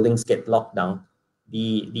of buildings get locked down.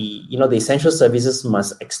 The essential services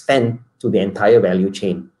must extend to the entire value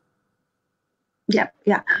chain. Okay.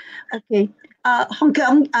 Hong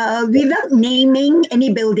Kong, without naming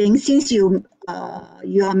any building, since you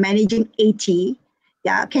are managing 80,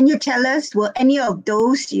 can you tell us, were any of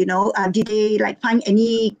those, did they find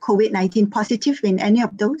any COVID-19 positive in any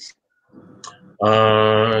of those?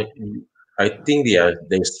 I think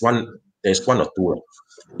there's one or two.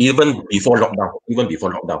 Even before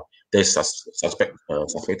lockdown, there's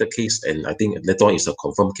suspected case, and I think later on is a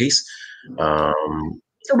confirmed case. So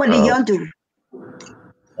what did you all do?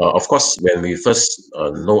 Of course, when we first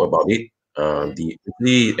know about it,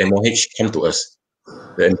 the MOH come to us.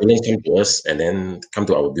 The ambulance come to us and then come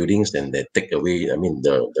to our buildings and they take away,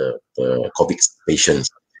 the COVID patients.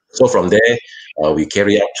 So from there, we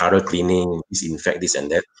carry out thorough cleaning, disinfect this and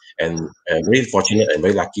that. And very fortunate and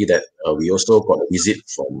very lucky that we also got a visit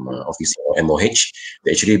from officer MOH.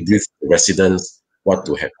 They actually briefed the residents what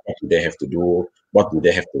do they have to do, what do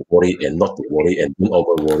they have to worry and not to worry and don't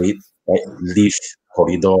over worry, right? Lift,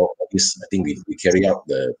 corridor, this. I think we carry out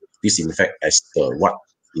the disinfect as what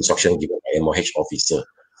instruction given by MOH officer.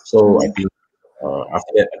 So I think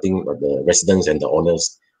after that, I think the residents and the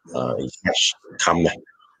owners is much calmer.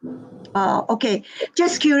 Okay,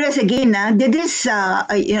 just curious again. Did this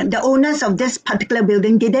the owners of this particular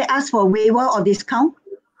building, did they ask for a waiver or discount?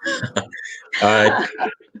 I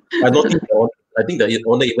don't think. I think the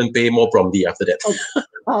owner even pay more promptly after that.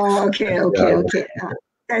 Okay.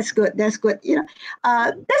 That's good. That's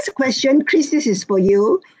a question, Chris. This is for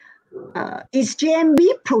you. Is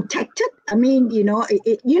JMB protected?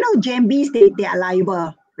 JMBs they are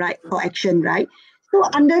liable, right, for action, right? So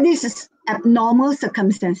under these abnormal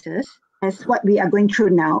circumstances, as what we are going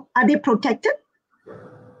through now, are they protected?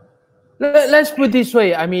 Let's put it this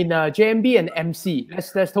way. JMB and MC.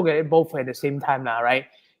 Let's talk at it both at the same time now, right?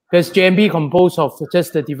 Because JMB composed of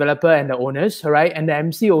just the developer and the owners, right? And the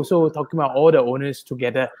MC also talking about all the owners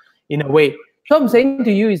together in a way. So I'm saying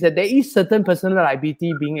to you is that there is certain personal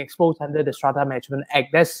liability being exposed under the Strata Management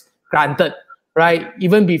Act. That's granted. right?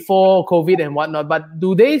 Even before COVID and whatnot. But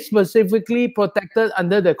do they specifically protected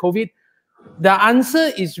under the COVID? The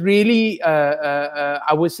answer is really,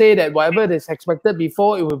 I would say that whatever is expected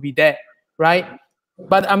before, it will be there, right?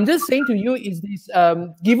 But I'm just saying to you is this,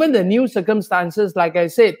 given the new circumstances, like I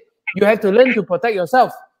said, you have to learn to protect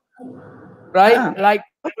yourself, right? Like,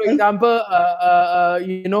 for example,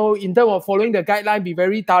 you know, in terms of following the guideline, be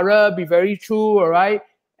very thorough, be very true, all right?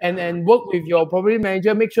 And work with your property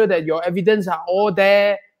manager, make sure that your evidence are all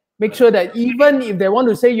there. Make sure that even if they want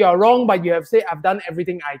to say you are wrong, but you have said, I've done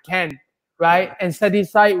everything I can, right? And set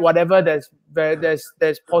aside whatever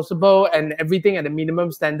there's possible and everything at the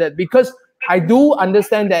minimum standard. Because I do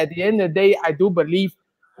understand that at the end of the day, I do believe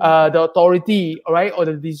the authority, all right, or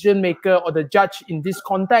the decision maker or the judge in this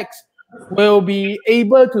context will be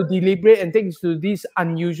able to deliberate and take into these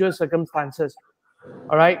unusual circumstances.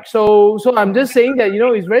 All right. So I'm just saying that, you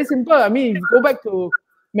know, it's very simple. I mean, if you go back to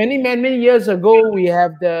many years ago, we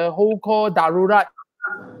have the whole called Darurat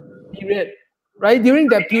period. Right? During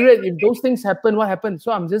that period, if those things happen, what happened?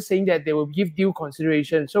 So I'm just saying that they will give due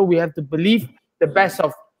consideration. So we have to believe the best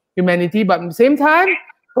of humanity, but at the same time,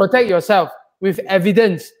 protect yourself with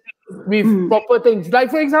evidence, with proper things.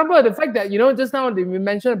 Like, for example, the fact that, you know, just now we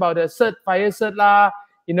mentioned about the cert, fire cert lah,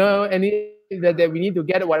 you know, any that we need to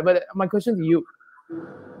get, whatever. My question to you,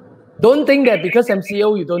 don't think that because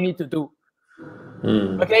MCO, you don't need to do.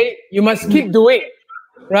 Okay? You must keep doing,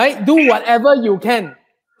 right? Do whatever you can,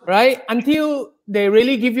 right? Until they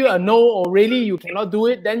really give you a no or really you cannot do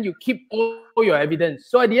it, then you keep all your evidence.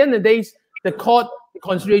 So at the end of the day, the court, the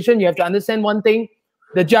consideration, you have to understand one thing.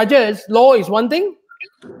 The judges, law is one thing.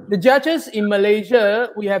 The judges in Malaysia,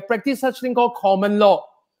 we have practiced such thing called common law,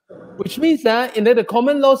 which means that in the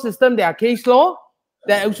common law system, there are case law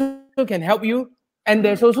that also can help you. And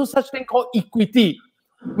there's also such thing called equity,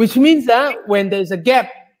 which means that when there's a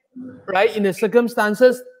gap, right, in the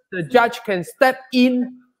circumstances, the judge can step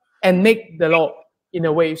in and make the law in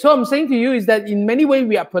a way. So I'm saying to you is that in many ways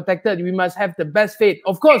we are protected. We must have the best faith.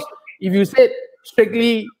 Of course, if you said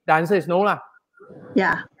strictly, the answer is no lah.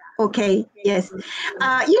 Yeah. Okay. Yes.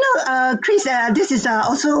 Chris, this is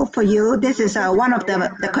also for you. This is one of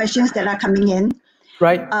the questions that are coming in.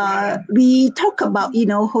 Right. We talk about, you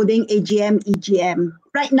know, holding AGM, EGM.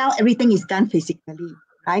 Right now, everything is done physically,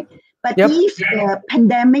 right? But if the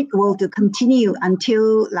pandemic were to continue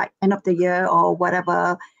until like end of the year or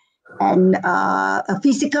whatever, and a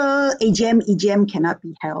physical AGM, EGM cannot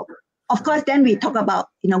be held, of course, then we talk about,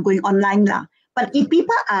 you know, going online lah. But if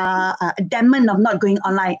people are adamant of not going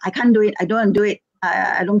online, I can't do it, I don't want to do it,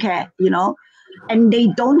 I don't care, you know, and they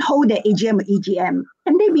don't hold the AGM or EGM,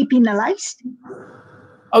 can they be penalized?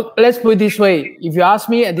 Oh, let's put it this way. If you ask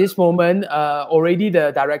me at this moment, already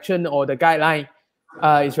the direction or the guideline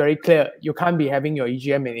is very clear. You can't be having your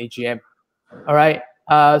EGM and AGM. All right.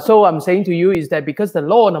 So I'm saying to you is that because the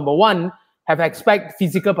law, number one, have expect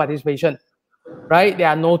physical participation, right? There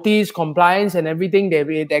are notice, compliance and everything.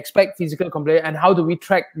 They expect physical compliance. And how do we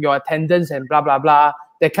track your attendance and blah, blah, blah.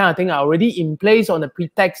 That kind of thing are already in place on the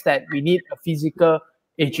pretext that we need a physical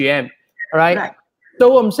AGM. All right. So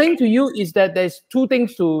what I'm saying to you is that there's two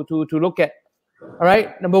things to look at. All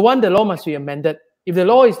right. Number one, the law must be amended. If the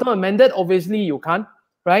law is not amended, obviously you can't.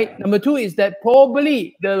 Right. Number two is that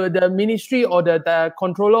probably the ministry or the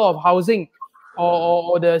controller of housing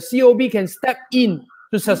or the COB can step in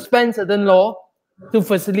to suspend certain law to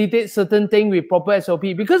facilitate certain thing with proper SOP.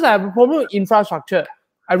 Because I have a problem with infrastructure.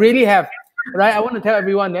 I really have. Right. I want to tell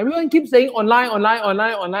everyone. Everyone keeps saying online.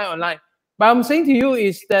 But I'm saying to you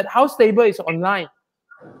is that how stable is online?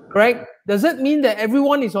 Right? Does that mean that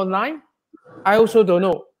everyone is online? I also don't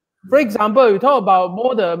know. For example, we talk about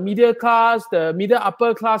more the middle class, the middle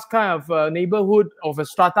upper class kind of neighborhood of a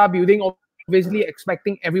strata building, obviously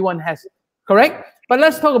expecting everyone has. Correct? But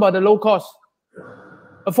let's talk about the low cost,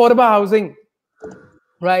 affordable housing.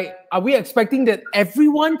 Right? Are we expecting that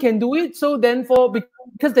everyone can do it? So then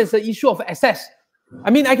because there's an issue of access.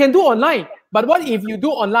 I mean, I can do online, but what if you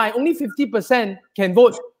do online, only 50% can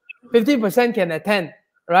vote, 50% can attend,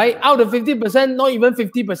 right? Out of 50%, not even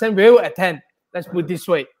 50% will attend. Let's put it this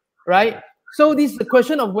way, right? So this is the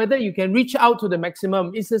question of whether you can reach out to the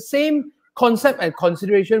maximum. It's the same concept and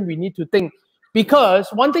consideration we need to think. Because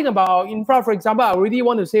one thing about infra, for example, I already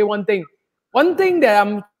want to say one thing. One thing that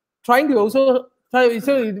I'm trying to also,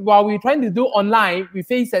 so while we're trying to do online, we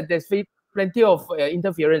face that there's plenty of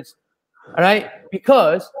interference. All right,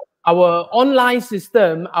 because our online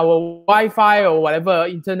system, our Wi-Fi or whatever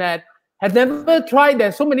internet has never tried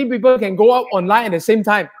that so many people can go out online at the same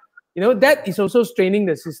time. You know, that is also straining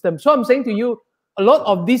the system. So I'm saying to you, a lot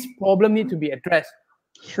of this problem need to be addressed.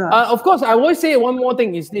 Sure. Of course, I always say one more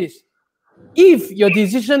thing is this. if your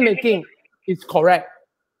decision making is correct,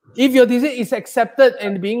 if your decision is accepted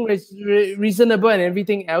and being reasonable and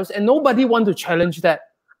everything else, and nobody want to challenge that.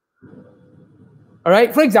 All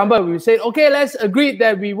right. For example, we say, okay, let's agree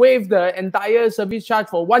that we waive the entire service charge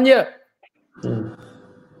for 1 year.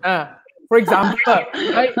 For example,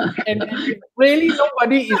 right? And if really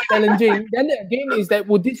nobody is challenging, then again is that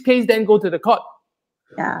would this case then go to the court?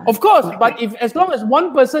 Yeah. Of course, but if as long as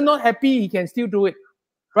one person not happy, he can still do it.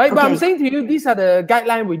 Right? But I'm saying to you, these are the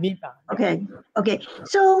guidelines we need. Okay.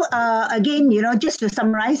 So again, just to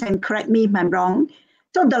summarize and correct me if I'm wrong.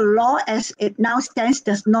 So the law as it now stands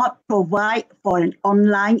does not provide for an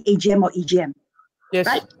online AGM or EGM. Yes.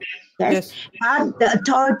 Right? Yes. But the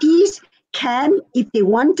authorities can, if they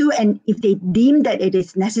want to, and if they deem that it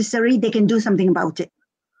is necessary, they can do something about it.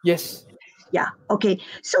 Yes. Yeah. Okay.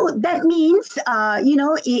 So that means,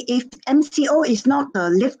 if MCO is not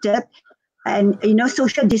lifted, and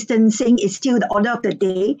social distancing is still the order of the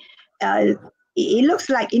day, it looks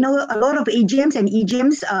like a lot of AGMs and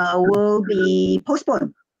EGMs will be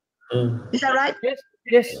postponed. Is that right?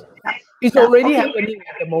 Yes. It's already happening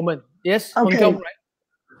at the moment. Yes. Okay. Right?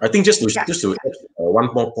 I think just to add one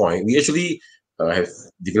more point, we actually have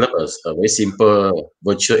developed a very simple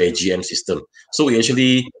virtual AGM system. So we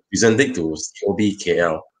actually presented to COB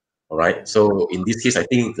KL. All right. So in this case, I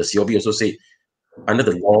think the COB also said, under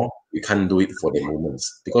the law, we can't do it for the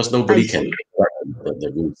moments because nobody can write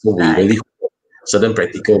the rules. So we really hope certain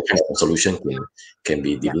practical kind of solution can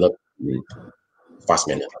be developed in fast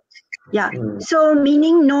manner. Yeah. So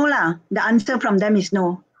meaning no lah. The answer from them is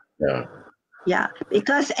no. Yeah. Yeah,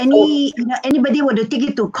 because anybody would take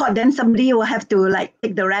it to court, then somebody will have to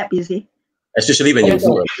take the rap, you see. Especially when you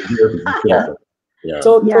do a video. Yeah.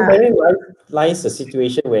 So therein lies a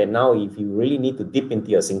situation where now if you really need to dip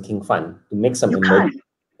into your sinking fund to make some emergency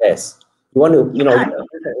repairs, you want to,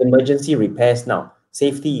 emergency repairs now,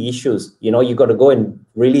 safety issues, you got to go and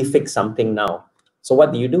really fix something now. So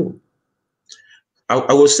what do you do?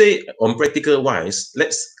 I will say on practical wise,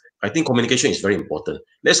 I think communication is very important.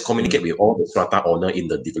 Let's communicate with all the strata owner in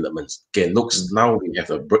the developments. Okay, now we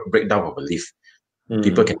have a breakdown of a lift.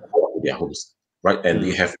 People can go to their homes, right? And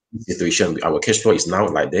we have situation. Our cash flow is now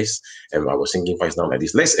like this, and our sinking fund is now like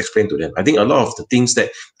this. Let's explain to them. I think a lot of the things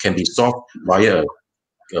that can be solved via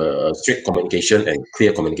straight communication and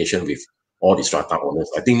clear communication with all the strata owners.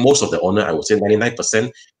 I think most of the owner, I would say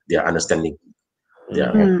 99%, they are understanding.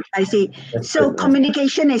 Yeah. I see. So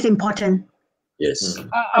communication is important. Yes.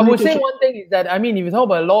 I would say one thing is that, if you talk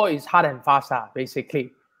about law, it's hard and fast,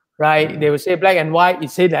 basically, right? They will say black and white. It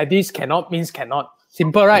say that this cannot means cannot.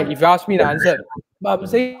 Simple, right? If you ask me the answer. But I'm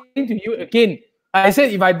saying to you again, I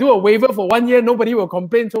said if I do a waiver for 1 year, nobody will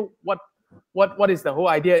complain. So what is the whole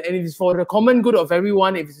idea? And it is for the common good of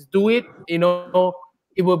everyone. If you do it,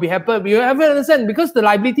 it will be happen. You have to understand, because the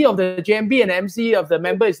liability of the JMB and MC of the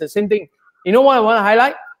member is the same thing. You know what I want to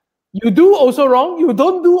highlight? You do also wrong. You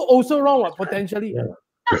don't do also wrong, potentially.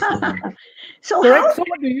 So correct. So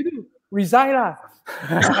what do you do? Resign lah.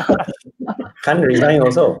 Can't resign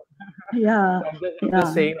also. Yeah.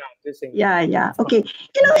 Just saying. Yeah. Okay.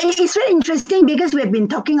 It's very interesting because we've been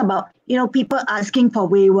talking about people asking for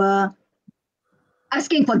waiver,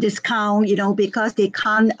 asking for discount, because they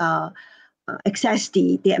can't access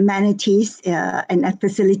the amenities and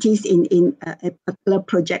facilities in a particular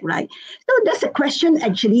project, right? So there's a question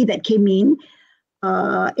actually that came in.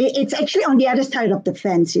 It's actually on the other side of the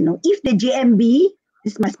fence. If the JMB,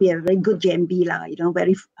 this must be a very good JMB lah,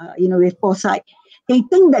 very with foresight. They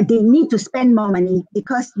think that they need to spend more money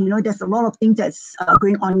because there's a lot of things that's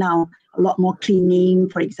going on now, a lot more cleaning,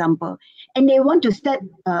 for example, and they want to set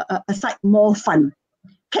aside more fund.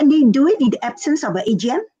 Can they do it in the absence of an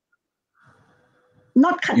AGM?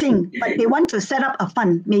 Not cutting, but they want to set up a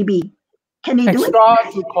fund, maybe. Can they do it?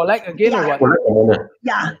 Extra to collect again or what?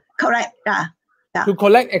 Yeah, correct. Yeah. To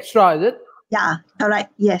collect extra, is it? Yeah,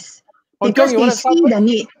 correct. Yes. Because they see the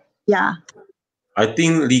need. Yeah. I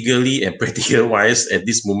think legally and practical wise at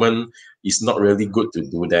this moment, it's not really good to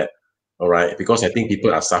do that. All right. Because I think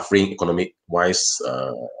people are suffering economic wise,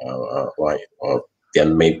 or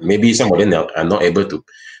maybe some of them are not able to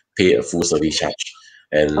pay a full service charge.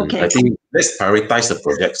 And I think let's prioritize the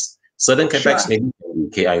projects. Certain capex maybe can be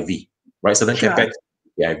KIV, right? Certain capex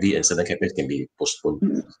KIV and certain capex can be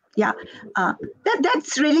postponed. Yeah,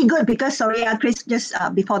 that's really good because Chris, just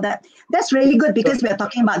before that, that's really good because we are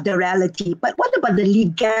talking about the reality. But what about the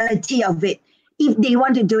legality of it? If they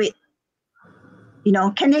want to do it,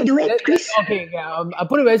 can they do it, Chris? Okay, I'll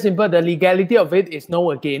put it very simple. The legality of it is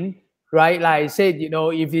no again. right? Like I said,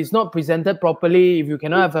 if it's not presented properly, if you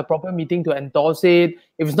cannot have a proper meeting to endorse it,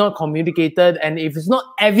 if it's not communicated, and if it's not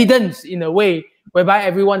evidenced in a way whereby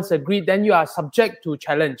everyone's agreed, then you are subject to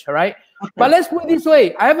challenge, right? But let's put it this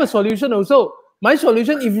way. I have a solution also. My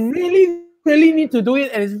solution, if you really, really need to do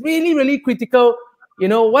it and it's really, really critical,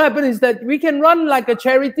 what happens is that we can run like a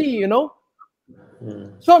charity,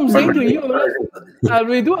 So I'm saying to you,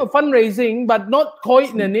 we do a fundraising, but not call it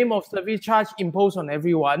in the name of service charge imposed on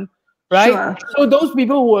everyone, right? Sure. So those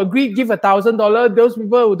people who agree, give $1,000. Those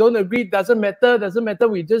people who don't agree, doesn't matter.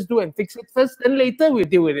 We just do and fix it first, then later we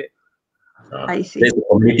deal with it. I see. There's the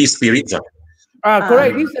community spirit.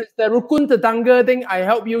 Correct. This is the rukun tetangga thing. I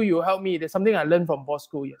help you, you help me. There's something I learned from boss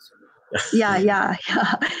school. Yes.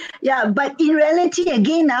 Yeah. But in reality,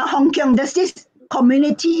 again, Hong Kong, there's this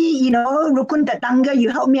community, rukun tetangga, you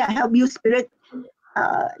help me, I help you spirit.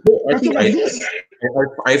 I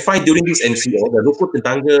find during this NCO, the rukun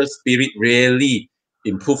tetangga spirit really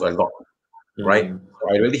improved a lot, right? So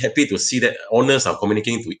I'm really happy to see that owners are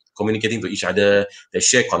communicating to each other. They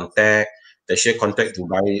share contact. They share contact to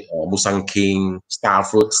buy Musang King, Star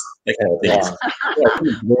Fruits, that kind of thing. Yeah. So I think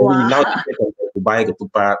it's very, now to buy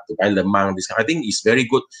ketupat, to buy lemang, this I think it's very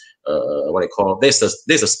good. What I call there's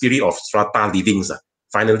a spirit of strata living.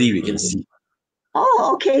 Finally, we can see.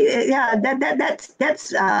 Oh, okay. Yeah,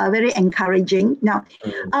 that's very encouraging. Now,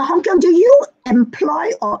 Hong Kong, do you employ,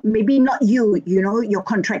 or maybe not you, your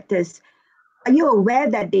contractors? Are you aware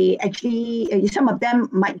that they actually, some of them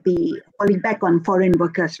might be falling back on foreign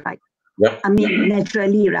workers, right? Yeah. I mean,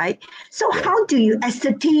 naturally, right? So how do you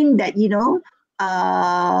ascertain that,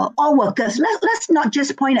 all workers, let's not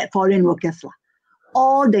just point at foreign workers,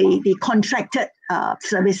 all the contracted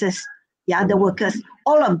services, the workers,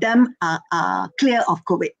 all of them are clear of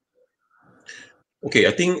COVID? Okay,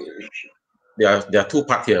 I think there are two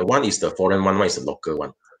parts here. One is the foreign one is the local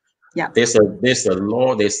one. Yeah. There's a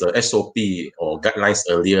law, there's a SOP or guidelines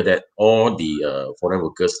earlier that all the foreign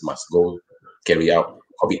workers must go carry out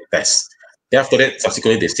COVID tests. Then after that,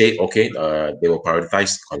 subsequently they say, okay, they will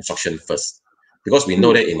prioritize construction first, because we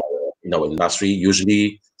know that in our industry,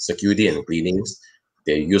 usually security and cleanings,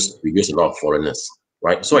 we use a lot of foreigners,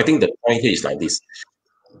 right? So I think the point here is like this: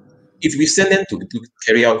 if we send them to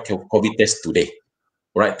carry out COVID test today,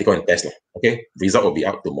 right? They go and test, okay, result will be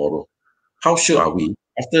out tomorrow. How sure are we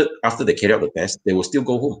after they carry out the test, they will still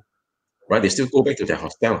go home, right? They still go back to their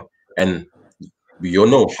hostel, and we all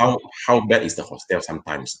know how bad is the hostel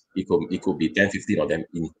sometimes. It could be 10, 15 of them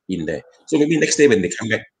in there. So maybe next day when they come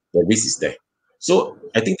back, the risk is there. So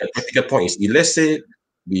I think the critical point is, let's say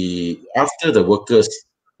after the workers,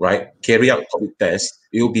 right, carry out COVID tests,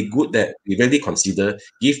 it will be good that we really consider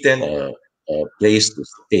give them a place to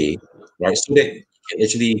stay, right, so that it can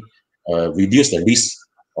actually reduce the risk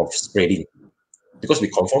of spreading. Because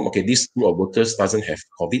we confirm, okay, this group of workers doesn't have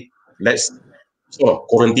COVID, let's sort of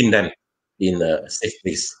quarantine them in a safe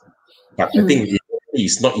place. But I think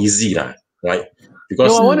it's not easy, right?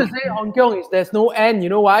 Because I want to say, Hong Kong, is there's no end. You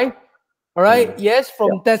know why? All right. Yes,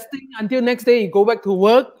 from testing until next day, you go back to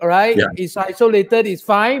work. All right. Yeah. It's isolated. It's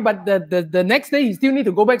fine. But the next day, you still need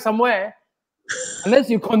to go back somewhere, unless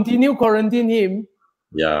you continue quarantine him.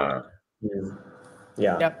 Yeah.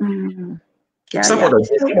 Some of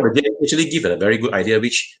the actually give a very good idea,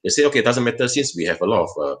 which they say, okay, it doesn't matter since we have a lot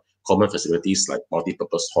of common facilities like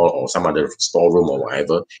multi-purpose hall or some other storeroom or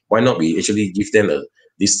whatever. Why not we actually give them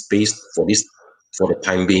this space for the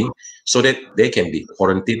time being, so that they can be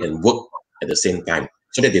quarantined and work at the same time,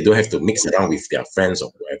 so that they don't have to mix around with their friends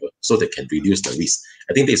or whatever, so they can reduce the risk.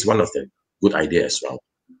 I think this is one of the good ideas as well.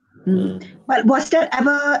 But was that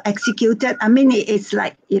ever executed? I mean, it's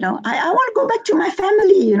like, I want to go back to my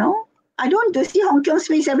family, I don't want to see Hong Kong's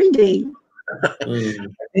face every day.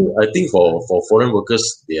 I think for foreign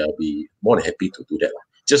workers, they'll be more than happy to do that.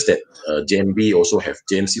 Just that JMC also have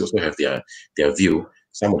their view.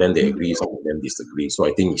 Some of them they agree, some of them disagree. So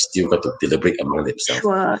I think it's still got to deliberate among themselves.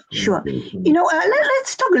 Sure.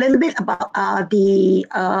 Let's talk a little bit about the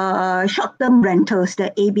short-term rentals,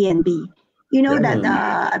 the Airbnb. That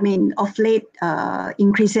I mean, of late,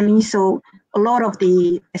 increasingly so, a lot of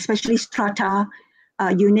the, especially strata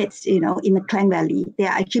units, in the Klang Valley, they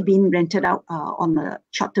are actually being rented out on a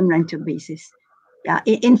short-term rental basis. Yeah,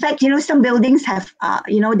 in fact, some buildings have,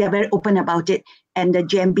 they're very open about it, and the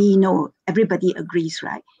JMB, everybody agrees,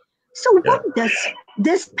 right? So what does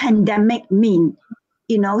this pandemic mean,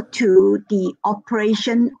 to the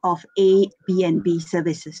operation of Airbnb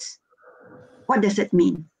services? What does it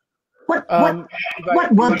mean? What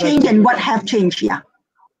will change and what have changed? Yeah.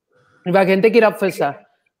 If I can take it up first,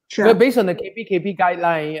 Sure. Well, based on the KPKP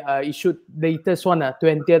guideline issued latest one,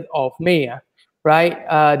 20th of May,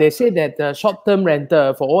 right? They say that the short-term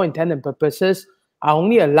renter, for all intent and purposes, are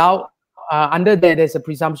only allowed under there. There's a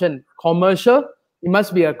presumption commercial. It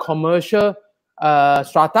must be a commercial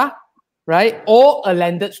strata, right, or a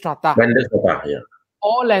landed strata. Landed strata, yeah.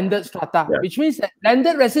 Or landed strata, which means that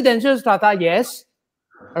landed residential strata, yes,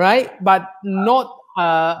 right, but not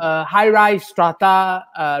high-rise strata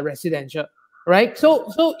residential, right? So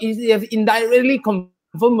it have indirectly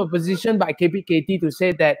confirmed a position by KPKT to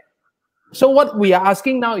say that. So what we are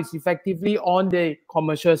asking now is effectively on the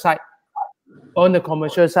commercial side,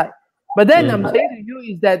 But then I'm saying to you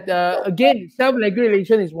is that again,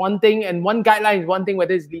 self-regulation is one thing, and one guideline is one thing.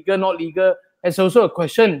 Whether it's legal, not legal, it's also a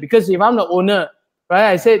question. Because if I'm the owner,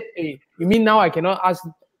 right, I said, hey, you mean now I cannot ask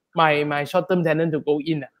my short-term tenant to go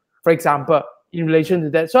in, for example, in relation to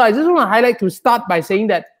that. So I just want to highlight to start by saying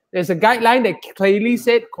that there's a guideline that clearly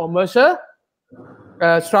said commercial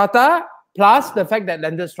strata plus the fact that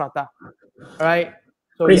landed strata, right?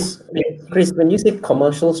 So Chris, when you say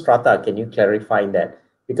commercial strata, can you clarify that?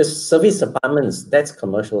 Because service apartments, that's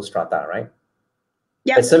commercial strata, right?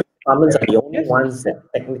 Yeah. But service apartments are the only ones that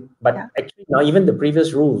actually now even the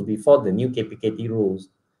previous rules before the new KPKT rules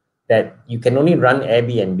that you can only run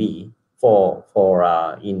Airbnb for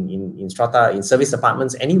in strata in service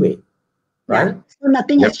apartments anyway, right? Yeah. So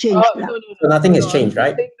nothing has changed. So nothing has changed,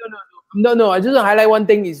 right? No. I just want to highlight one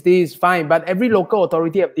thing is this, fine, but every local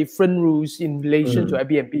authority have different rules in relation to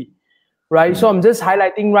Airbnb, right? So I'm just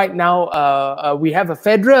highlighting right now, we have a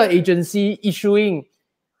federal agency issuing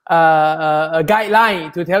a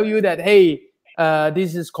guideline to tell you that, hey,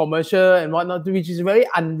 this is commercial and whatnot, which is very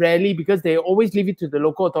unrarely because they always leave it to the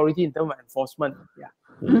local authority in terms of enforcement.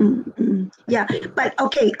 Yeah, but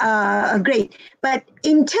okay, great. But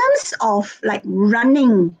in terms of like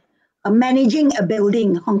running, managing a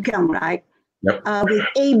building, Hong Kong, right? Yep. With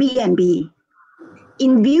Airbnb,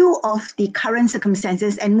 in view of the current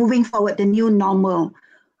circumstances and moving forward, the new normal,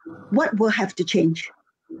 what will have to change?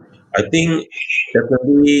 I think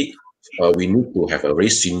definitely we need to have a very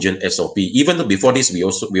stringent SOP. Even though before this, we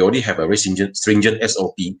already have a very stringent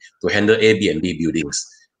SOP to handle Airbnb buildings,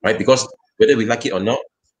 right? Because whether we like it or not,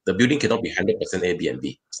 the building cannot be 100%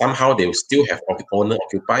 Airbnb. Somehow they will still have owner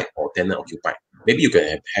occupied or tenant occupied. Maybe you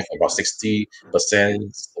can have about 60%,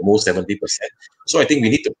 most 70%. So I think we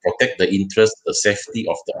need to protect the interest, the safety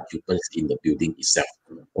of the occupants in the building itself.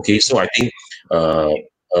 Okay, so I think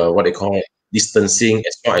what they call distancing,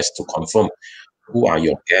 as well as to confirm who are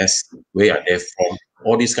your guests, where are they from,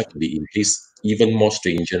 all these got to be in place even more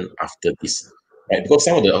stringent after this, right? Because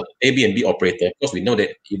some of the Airbnb operator, because we know that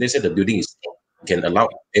if they say the building is can allow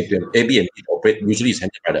Airbnb to operate, usually it's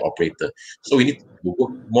handled by the operator. So we need to work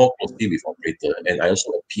more closely with operator. And I also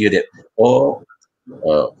appeal that all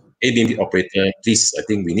Airbnb operator, please, I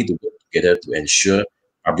think we need to work together to ensure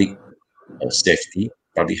public safety,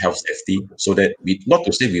 public health safety, so that we, not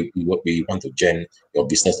to say we want to jam your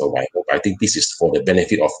business or whatever, but I think this is for the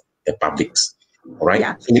benefit of the publics. All right.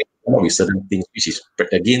 Yeah. So we come up with certain things which is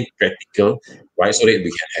again practical, right? So that we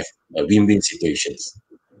can have win-win situations.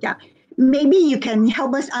 Yeah. Maybe you can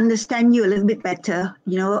help us understand you a little bit better,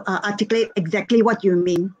 articulate exactly what you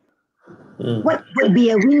mean. What would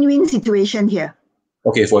be a win-win situation here?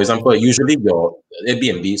 Okay, for example, usually your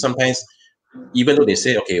Airbnb, sometimes even though they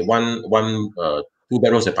say, okay, one 2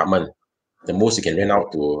 bedrooms apartment, the most you can rent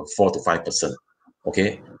out to 4 to 5%.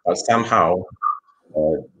 Okay, but somehow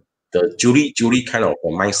the jury kind of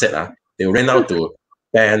mindset, they rent out to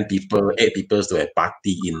 10 people, 8 people to a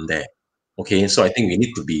party in there. Okay, so I think we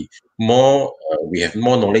need to be more, we have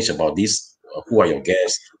more knowledge about this. Who are your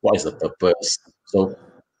guests? What is the purpose? So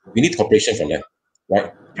we need cooperation from them,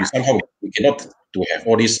 right? Somehow we cannot to have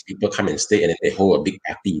all these people come and stay and then they hold a big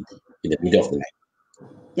party in the middle of the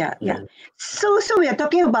night. Yeah. So we are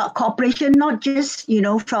talking about cooperation, not just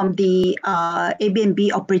from the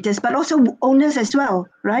Airbnb operators, but also owners as well,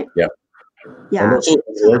 right? Yeah. And also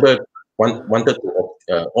whoever wanted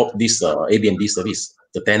to opt this Airbnb service,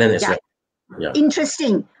 the tenant as well. Yeah.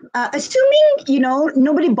 Interesting. Assuming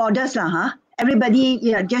nobody bothers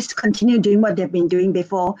everybody just continue doing what they've been doing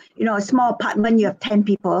before. A small apartment, you have 10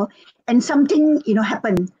 people, and something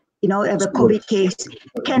happened. A COVID case.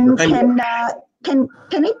 Can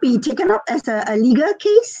it be taken up as a legal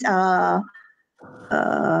case,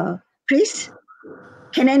 Chris?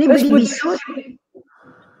 Can anybody be sued?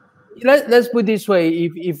 Let's put it this way.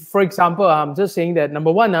 If for example, I'm just saying that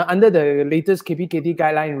number one, under the latest KPKT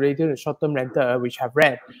guideline related to short-term rental, which I've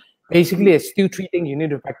read, basically it's still 3 things you need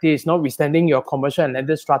to practice, notwithstanding your commercial and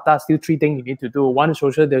landed strata, still 3 things you need to do. 1,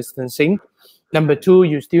 social distancing. Number 2,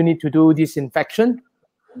 you still need to do disinfection,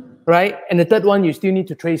 right? And the third one, you still need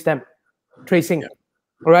to tracing.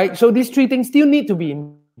 right? So these three things still need to be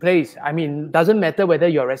in place. I mean, doesn't matter whether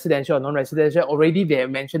you're residential or non-residential. Already they have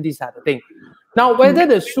mentioned this other thing. Now, whether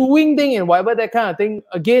the suing thing and whatever that kind of thing,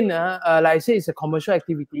 again, like I say, it's a commercial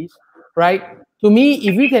activities, right? To me,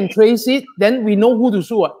 if we can trace it, then we know who to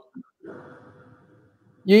sue.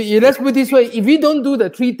 Let's put it this way: if we don't do the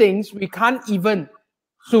three things, we can't even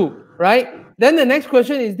sue, right? Then the next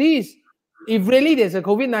question is this: if really there's a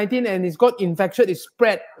COVID-19 and it's got infection, it's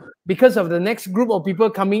spread because of the next group of people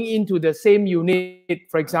coming into the same unit,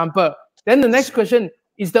 for example, then the next question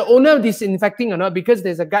is the owner disinfecting or not? Because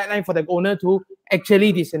there's a guideline for the owner to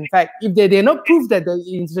actually disinfect. If they did not prove that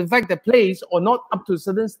they disinfect the place or not up to a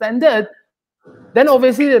certain standard, then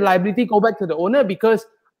obviously the liability go back to the owner, because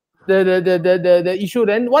the issue,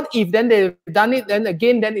 then what if then they've done it, then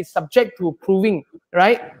again then it's subject to proving,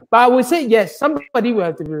 right? But I would say yes, somebody will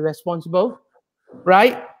have to be responsible,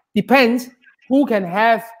 right? Depends who can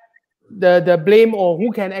have the blame, or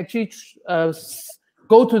who can actually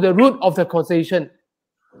go to the root of the causation.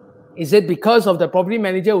 Is it because of the property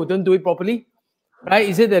manager who don't do it properly, right?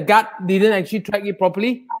 Is it the guard didn't actually track it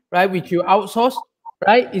properly, right, which you outsource,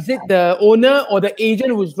 right? Is it the owner or the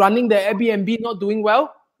agent who's running the Airbnb not doing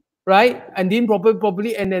well, right, and didn't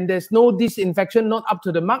properly, and then there's no disinfection, not up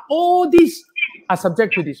to the mark? All these are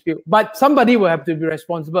subject to dispute, but somebody will have to be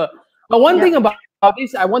responsible. But one thing about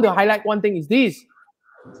this, I want to highlight one thing is this: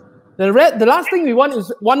 the last thing we want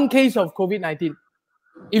is one case of COVID-19.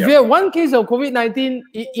 If you have one case of COVID-19,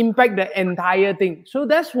 it impact the entire thing. So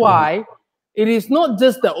that's why it is not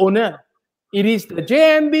just the owner. It is the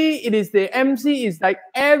JMB, it is the MC, it's like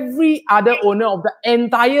every other owner of the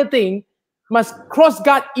entire thing must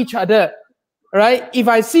cross-guard each other, right? If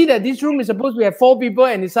I see that this room is supposed to have 4 people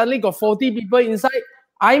and it suddenly got 40 people inside,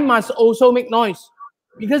 I must also make noise.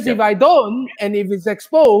 Because if I don't, and if it's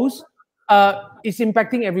exposed, it's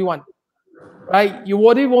impacting everyone, right? You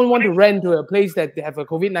won't want to rent to a place that they have a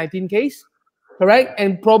COVID-19 case, correct?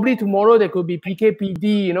 And probably tomorrow there could be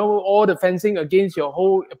PKPD, you know, all the fencing against your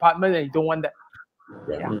whole apartment, and you don't want that.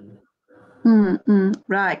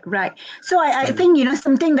 Right. So I think, you know,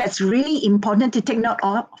 something that's really important to take note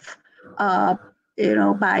of, you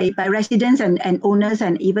know, by residents and owners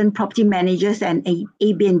and even property managers and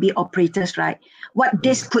Airbnb operators, right? What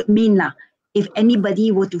this could mean if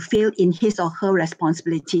anybody were to fail in his or her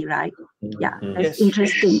responsibility, right? Yeah, that's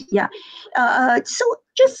interesting. Yeah. So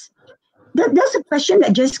just there's a question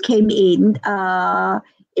that just came in.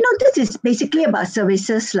 You know, this is basically about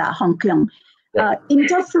services Hong Kong.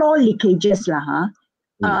 Interfloor leakages you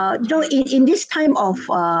know, in this time of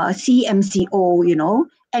CMCO, you know,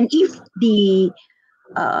 and if the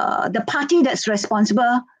party that's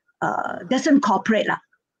responsible doesn't cooperate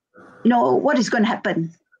you know, what is going to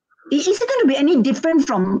happen? Is it going to be any different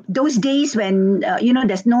from those days when you know,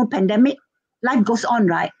 there's no pandemic? Life goes on,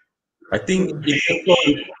 right? I think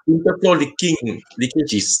interfloor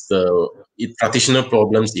leakage is the traditional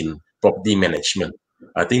problems in property management.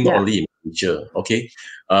 I think not only in future. Okay,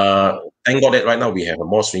 thank God that right now we have a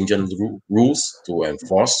more stringent rules to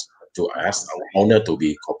enforce, to ask our owner to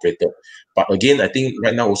be cooperative. But again, I think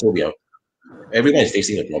right now also everyone is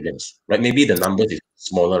facing the problems. Right, maybe the numbers is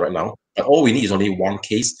smaller right now, but all we need is only one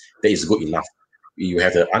case that is good enough. You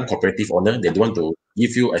have the uncooperative owner, they don't want to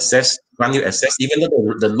give you access, grant you access, even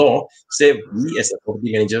though the law say we as a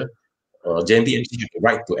property manager, JMB MC have the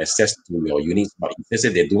right to access to your units, but if they say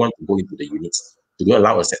they don't want to go into the units, to don't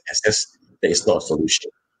allow us access, that is not a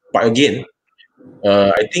solution. But again,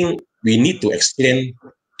 I think we need to explain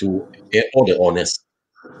to all the owners.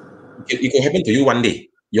 It can happen to you one day.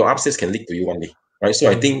 Your upstairs can leak to you one day, right? So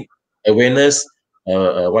I think awareness,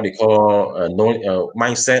 what they call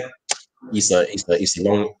mindset, is a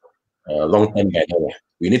long-term matter.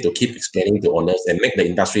 We need to keep explaining to owners and make the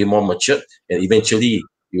industry more mature, and eventually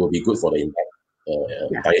it will be good for the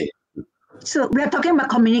entire. So we are talking about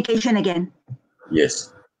communication again.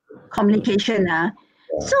 Yes. Communication.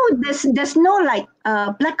 So there's no like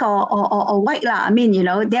black or white I mean, you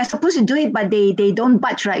know, they're supposed to do it, but they don't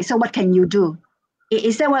budge, right? So what can you do?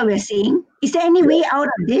 Is that what we're saying? Is there any way out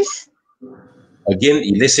of this? Again,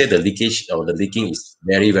 if let's say the leakage or the leaking is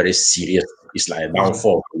very, very serious, it's like a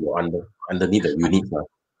downfall underneath the unit,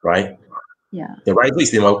 right? Yeah. The riser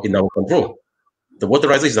is in our control. The water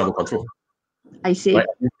riser is in our control. I see. Right?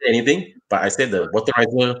 I didn't say anything, but I said the water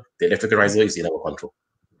riser, the electrical riser is in our control.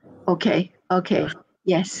 Okay.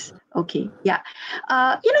 Yes. Okay. Yeah.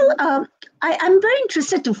 You know, I'm very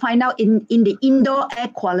interested to find out in the indoor air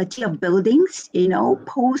quality of buildings, you know,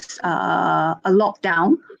 post a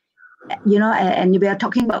lockdown. You know, and we are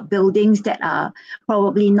talking about buildings that are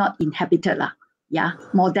probably not inhabited,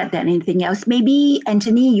 more that than anything else. Maybe,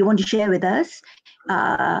 Anthony, you want to share with us?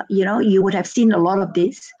 you would have seen a lot of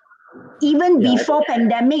this. Even before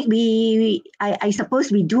pandemic, I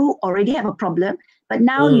suppose we do already have a problem. But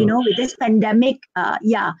now, with this pandemic,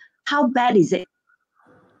 how bad is it?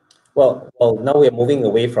 Well, now we're moving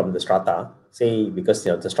away from the strata, say, because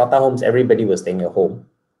the strata homes, everybody was staying at home.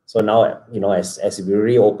 So now, as we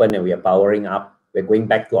reopen and we are powering up, we're going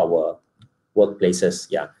back to our workplaces.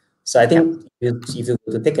 Yeah. So I think if you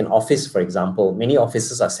were to take an office, for example, many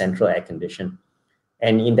offices are central air conditioned.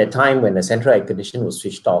 And in that time when the central air conditioning was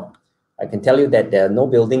switched off, I can tell you that there are no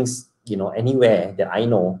buildings, anywhere that I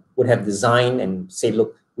know would have designed and say,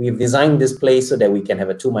 look, we've designed this place so that we can have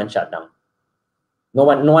a 2-month shutdown. No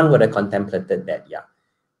one would have contemplated that.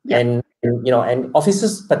 And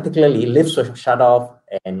offices, particularly, lifts were shut off,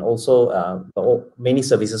 and also many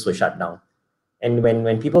services were shut down. And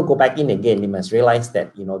when people go back in again, you must realize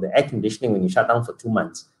that the air conditioning, when you shut down for 2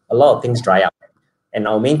 months, a lot of things dry up. And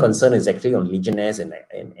our main concern is actually on Legionnaires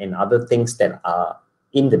and other things that are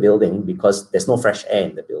in the building, because there's no fresh air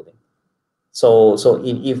in the building. So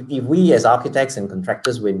if we as architects and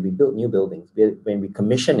contractors, when we build new buildings, when we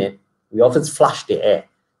commission it, we often flush the air.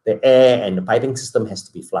 The air and the piping system has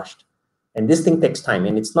to be flushed. And this thing takes time,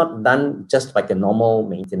 and it's not done just like a normal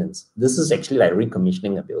maintenance. This is actually like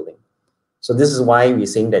recommissioning a building. So this is why we're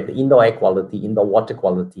saying that the indoor air quality, indoor water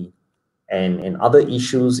quality, and other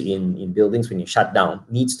issues in buildings when you shut down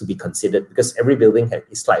needs to be considered, because every building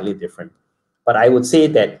is slightly different. But I would say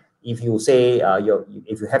that if you say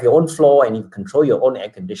if you have your own floor and you control your own air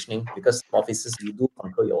conditioning, because offices you do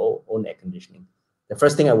control your own air conditioning, the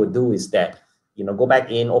first thing I would do is that go back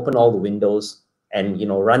in, open all the windows, and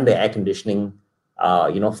run the air conditioning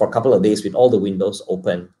for a couple of days with all the windows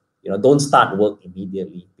open. Don't start work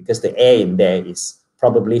immediately, because the air in there is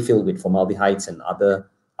probably filled with formaldehydes and other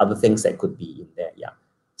things that could be in there.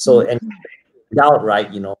 So, and doubt, right,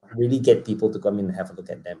 really get people to come in and have a look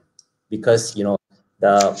at them, because the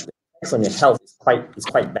effects on your health is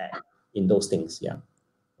quite bad in those things.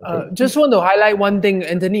 Just want to highlight one thing,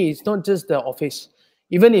 Anthony. It's not just the office.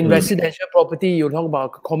 Even in residential property, you talk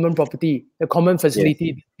about common property, the common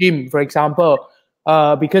facility, the gym, for example.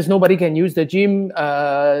 Because nobody can use the gym,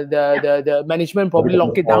 the management probably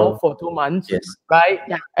lock it down for 2 months, right?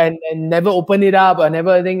 And never open it up, and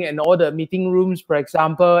everything, and all the meeting rooms, for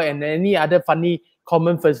example, and any other funny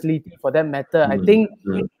common facility for that matter. I think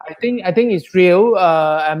it's real.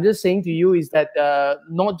 I'm just saying to you is that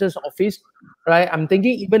not just office, right? I'm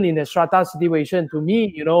thinking even in a strata situation, to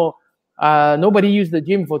me, nobody used the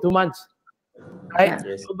gym for 2 months. Right?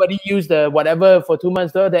 Nobody used the whatever for 2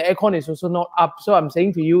 months. The aircon is also not up. So I'm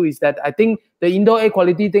saying to you is that I think the indoor air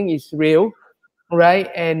quality thing is real, right?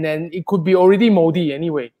 And then it could be already moldy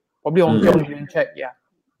anyway. Probably on check.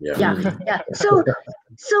 So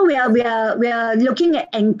we are looking at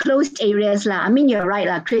enclosed areas lah. I mean, you're right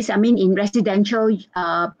lah, Chris. I mean, in residential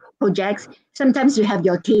projects, sometimes you have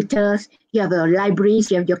your theaters, you have your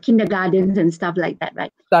libraries, you have your kindergartens and stuff like that,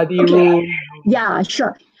 right? Study room. Yeah,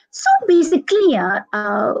 sure. So basically,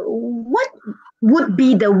 what would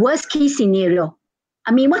be the worst case scenario?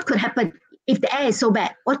 I mean, what could happen if the air is so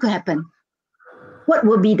bad? What could happen? What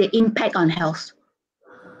will be the impact on health?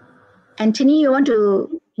 Anthony, you want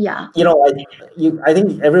to? Yeah. I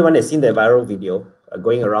think everyone has seen the viral video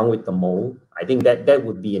going around with the mole. I think that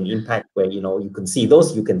would be an impact where you can see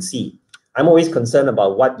those. You can see. I'm always concerned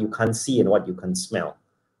about what you can't see and what you can smell,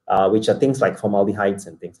 which are things like formaldehydes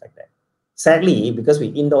and things like that. Sadly, because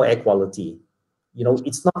with indoor air quality,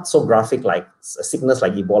 it's not so graphic like a sickness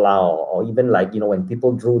like Ebola or even like, when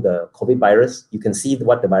people drew the COVID virus, you can see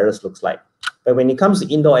what the virus looks like. But when it comes to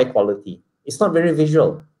indoor air quality, it's not very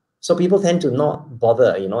visual. So people tend to not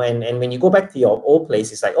bother, and when you go back to your old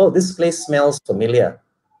place, it's like, oh, this place smells familiar.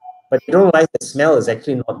 But you don't realize the smell is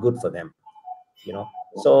actually not good for them,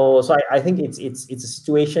 So I think it's a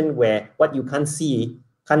situation where what you can't see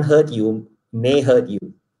can't hurt you, may hurt you.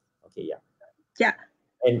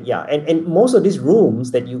 And most of these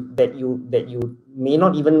rooms that you may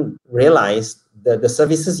not even realize, the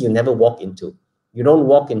services you never walk into. You don't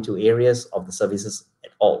walk into areas of the services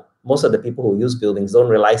at all. Most of the people who use buildings don't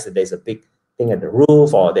realize that there's a big thing at the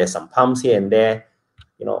roof, or there's some pumps here and there.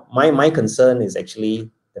 My concern is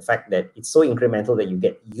actually the fact that it's so incremental that you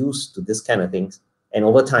get used to this kind of things, and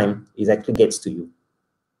over time it actually gets to you.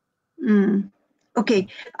 Okay,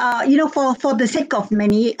 for the sake of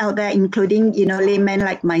many out there, including laymen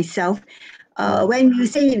like myself, when you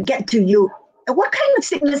say it get to you, what kind of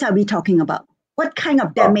sickness are we talking about? What kind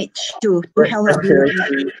of damage to health?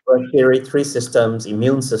 Respiratory systems,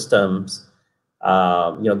 immune systems,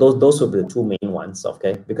 those will be the two main ones.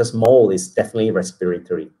 Okay, because mold is definitely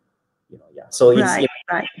respiratory. So it's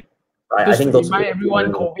right. I Just to think those. remind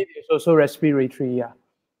everyone, COVID is also respiratory. Yeah.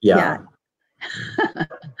 Yeah.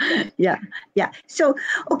 Yeah. So,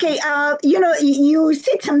 okay, you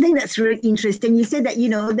said something that's really interesting. You said that,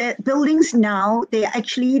 that buildings now, they're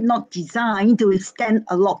actually not designed to withstand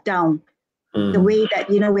a lockdown the way that,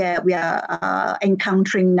 we are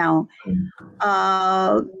encountering now.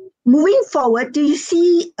 Moving forward, do you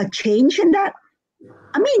see a change in that?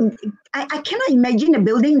 I mean, I cannot imagine a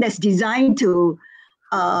building that's designed to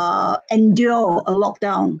endure a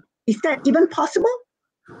lockdown. Is that even possible?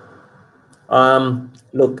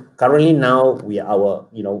 Look, currently now our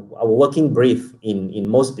working brief in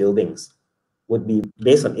most buildings would be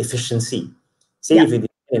based on efficiency. Say if you design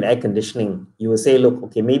in air conditioning, you will say, look,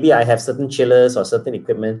 okay, maybe I have certain chillers or certain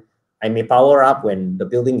equipment. I may power up when the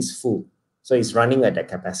building is full, so it's running at that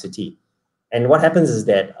capacity. And what happens is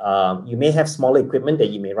that you may have smaller equipment that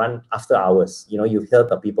you may run after hours. You've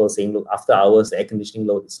heard of people saying, look, after hours the air conditioning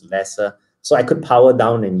load is lesser, so I could power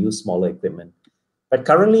down and use smaller equipment. But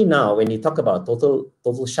currently now, when you talk about total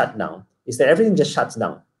shutdown, is that everything just shuts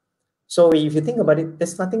down. So if you think about it,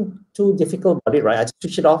 there's nothing too difficult about it, right? I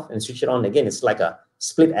switch it off and switch it on again. It's like a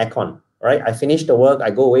split aircon, right? I finish the work, I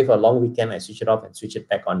go away for a long weekend, I switch it off and switch it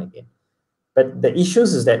back on again. But the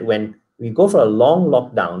issues is that when we go for a long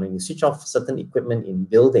lockdown and you switch off certain equipment in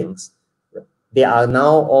buildings, they are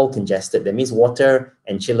now all congested. That means water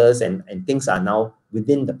and chillers and things are now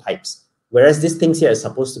within the pipes. Whereas these things here are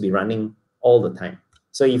supposed to be running all the time.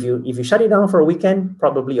 So if you shut it down for a weekend,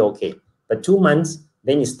 probably okay. But 2 months,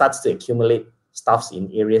 then it starts to accumulate stuffs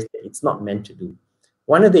in areas that it's not meant to do.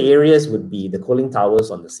 One of the areas would be the cooling towers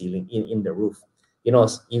on the ceiling, in the roof.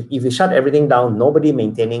 If you shut everything down, nobody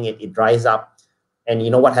maintaining it, it dries up. And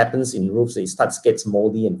what happens in roofs, it gets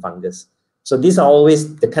moldy and fungus. So these are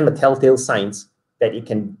always the kind of telltale signs that it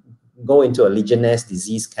can go into a Legionnaires'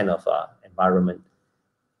 disease kind of environment.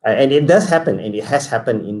 And it does happen, and it has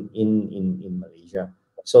happened in Malaysia.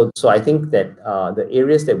 So I think that the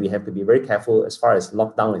areas that we have to be very careful as far as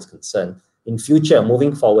lockdown is concerned. In future,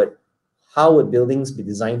 moving forward, how would buildings be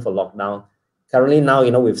designed for lockdown? Currently now,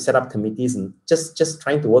 we've set up committees and just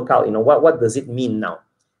trying to work out, what does it mean now?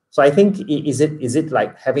 So I think, is it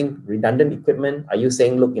like having redundant equipment? Are you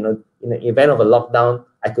saying, look, in the event of a lockdown,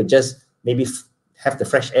 I could just maybe have the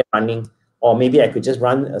fresh air running, or maybe I could just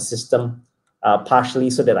run a system partially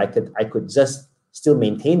so that I could just still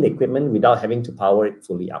maintain the equipment without having to power it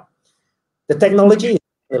fully up. The technology is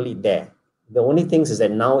really there. The only thing is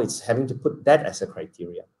that now it's having to put that as a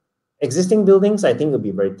criteria. Existing buildings, I think, will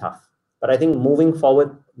be very tough. But I think moving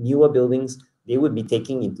forward, newer buildings, they would be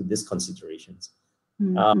taking into these considerations.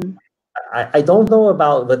 I don't know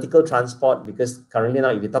about vertical transport, because currently now,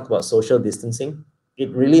 if you talk about social distancing, it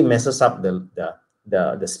really messes up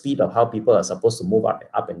the speed of how people are supposed to move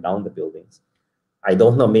up and down the buildings. I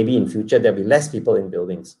don't know, maybe in future there'll be less people in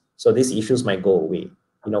buildings, so these issues might go away.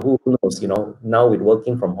 Who knows? Now with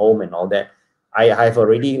working from home and all that, I have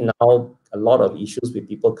already now a lot of issues with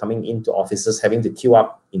people coming into offices having to queue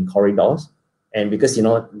up in corridors, and because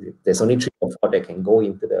there's only 3 or 4 that can go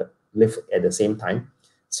into the lift at the same time,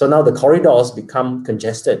 so now the corridors become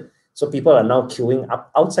congested. So people are now queuing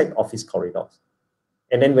up outside office corridors,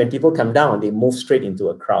 and then when people come down, they move straight into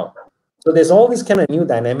a crowd. So there's all these kind of new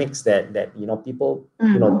dynamics that people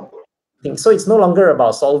think. So it's no longer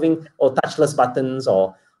about solving or touchless buttons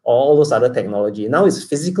or all those other technology. Now it's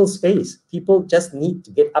physical space. People just need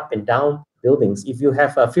to get up and down buildings. If you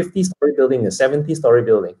have a 50-story building, a 70-story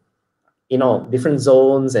building, different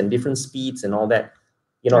zones and different speeds and all that,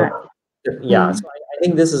 yeah. So I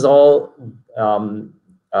think this is all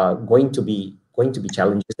going to be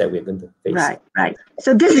challenges that we're going to face. Right.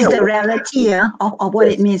 So this is the reality of what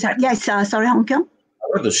it means. Yes, sorry, Hong Kong. I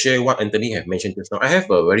want to share what Anthony have mentioned just now. I have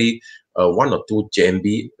a very 1 or 2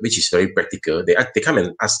 JMB, which is very practical. They come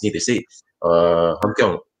and ask me. They say, Hong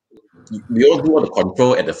Kong, we all do all the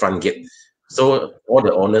control at the front gate. So all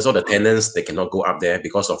the owners, all the tenants, they cannot go up there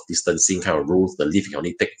because of distancing kind of rules. The lift can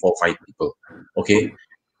only take 4 or 5 people. Okay.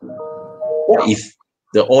 What if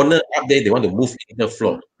the owner up there, they want to move in the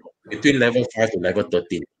floor between level 5 to level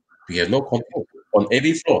 13? We have no control on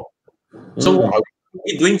every floor. So are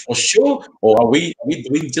we doing for sure, or are we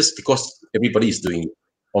doing just because everybody is doing it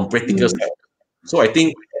on practical side? So I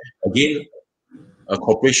think, again, a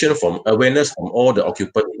cooperation from awareness from all the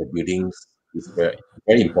occupants in the buildings is very,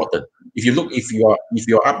 very important. If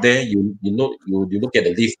you're up there, you look at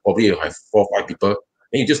the lift, probably you have 4 or 5 people,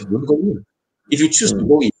 then you just don't go in. If you choose to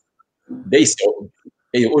go in, there is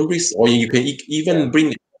your own risk, or you can even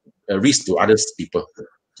bring a risk to other people.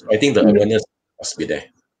 So I think the awareness must be there.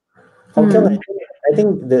 Hong Kong, I I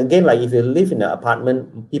think again, like if you live in an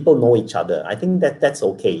apartment, people know each other. I think that's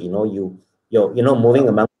okay. You're moving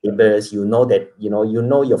among neighbors. You know that you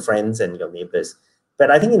know your friends and your neighbors. But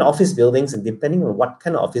I think in office buildings, and depending on what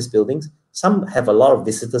kind of office buildings, some have a lot of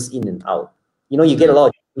visitors in and out. You get a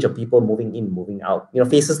lot of people moving in, moving out.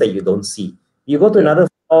 Faces that you don't see. You go to another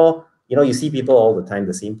floor, you see people all the time,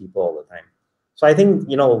 the same people all the time. So I think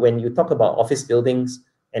when you talk about office buildings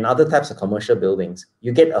and other types of commercial buildings,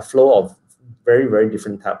 you get a flow of very, very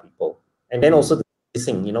different type of people. And then also the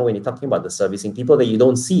servicing, when you're talking about the servicing, people that you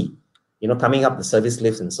don't see, coming up the service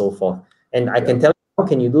lifts and so forth. And I can tell you, how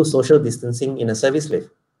can you do social distancing in a service lift?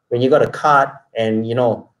 When you got a card and,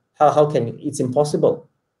 how can, it's impossible.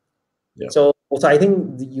 Yeah. So I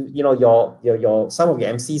think, your some of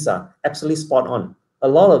your MCs are absolutely spot on. A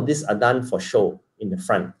lot of this are done for show in the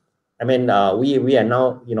front. I mean, we are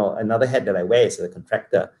now, another hat that I wear is a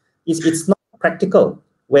contractor. It's not practical.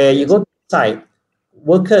 Where you go to the site,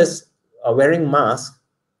 workers are wearing masks,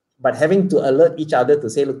 but having to alert each other to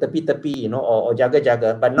say, look, tepi, or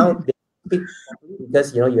jaga. But now they speak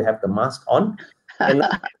because, you have the mask on. And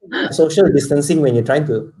social distancing when you're trying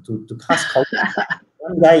to cast concrete.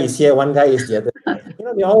 One guy is here, one guy is the other.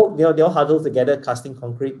 They all huddle together, casting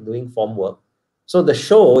concrete, doing form work. So the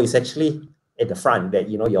show is actually at the front that,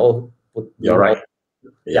 you all put. You're right.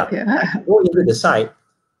 Yeah. Go into the site,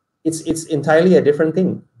 it's entirely a different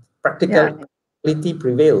thing. Practicality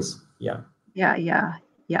prevails. Yeah.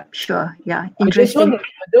 Yeah, sure. Yeah, I just interesting.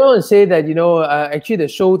 want to say that, actually the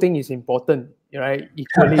show thing is important, right?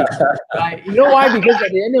 Equally. Right? You know why? Because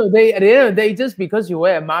at the end of the day, just because you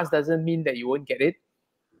wear a mask doesn't mean that you won't get it.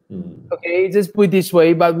 Okay, just put it this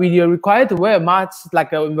way, but we are required to wear a mask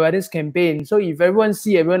like a awareness campaign. So if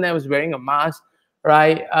everyone else wearing a mask,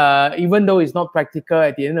 right, even though it's not practical,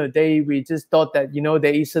 at the end of the day, we just thought that,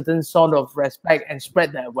 there is certain sort of respect and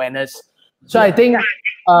spread the awareness. So I think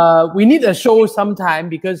we need a show sometime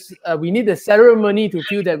because we need a ceremony to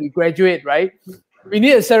feel that we graduate, right? We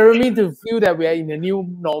need a ceremony to feel that we are in a new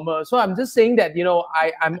normal. So I'm just saying that,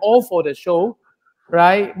 I'm all for the show,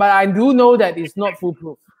 right? But I do know that it's not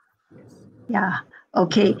foolproof. Yeah.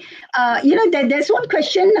 Okay. There's one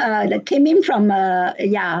question that came in from a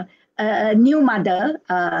new mother,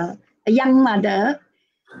 a young mother,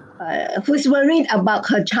 who's worried about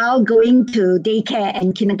her child going to daycare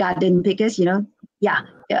and kindergarten because you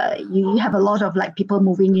have a lot of like people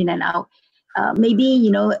moving in and out. Maybe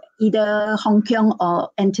either Hong Kong or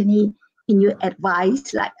Anthony, can you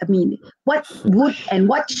advise? What would and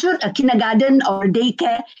what should a kindergarten or a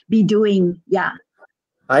daycare be doing? Yeah.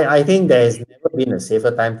 I think there's never been a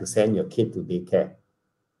safer time to send your kid to daycare.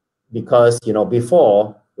 Because,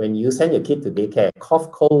 before, when you send your kid to daycare, cough,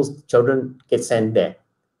 colds, children get sent there.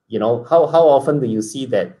 How often do you see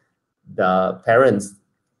that the parents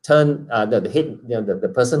turn, the head,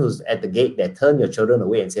 the person who's at the gate, they turn your children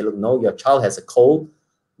away and say, look, no, your child has a cold,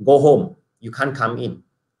 go home. You can't come in.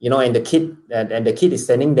 And the kid is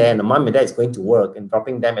standing there and the mom and dad is going to work and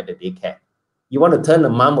dropping them at the daycare. You want to turn the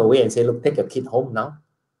mom away and say, look, take your kid home now.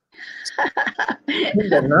 I think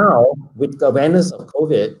that now, with the awareness of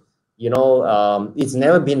COVID, it's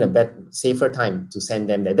never been a safer time to send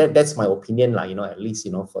them there. That's my opinion, at least,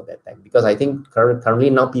 for that time. Because I think currently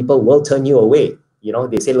now people will turn you away.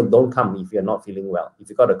 They say, look, don't come if you're not feeling well. If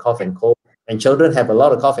you got a cough and cold, and children have a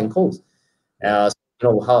lot of cough and colds.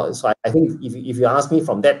 So I think if you ask me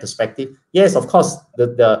from that perspective, yes, of course,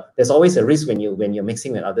 there's always a risk when you're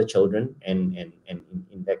mixing with other children and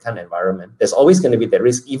in that kind of environment. There's always going to be the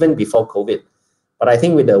risk even before COVID. But I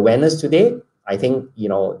think with the awareness today, I think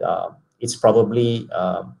it's probably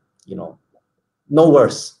no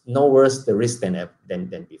worse the risk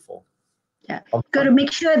than before. Yeah, got to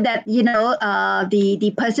make sure that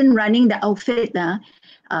the person running the outfit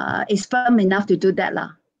is firm enough to do that lah.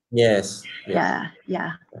 Yes. Yeah.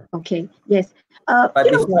 Okay. Yes. But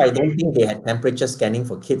before, I don't think they had temperature scanning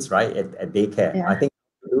for kids, right? At daycare. Yeah. I think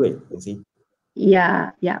they do it, you see.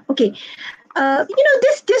 Yeah. Okay.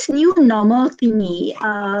 This new normal thingy,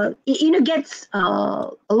 gets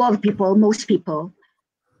a lot of people, most people,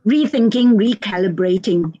 rethinking,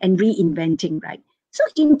 recalibrating, and reinventing, right? So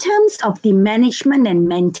in terms of the management and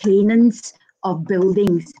maintenance of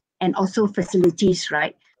buildings and also facilities,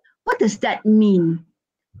 right? What does that mean?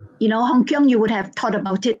 Hong Kong, you would have thought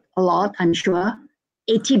about it a lot, I'm sure.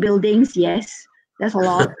 80 buildings, yes, that's a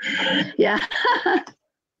lot. Yeah.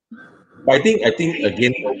 I think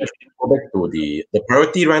again, go back to the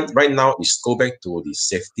priority right now is go back to the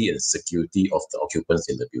safety and security of the occupants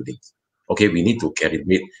in the buildings. Okay, we need to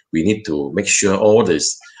calibrate. We need to make sure all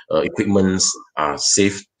these equipments are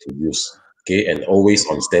safe to use. Okay, and always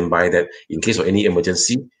on standby that in case of any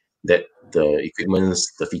emergency, that the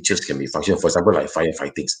equipments, the features can be functional. For example, like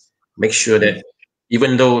firefighting. Make sure that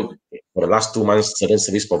even though for the last 2 months, certain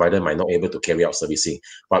service provider might not able to carry out servicing,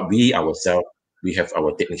 but we ourselves, we have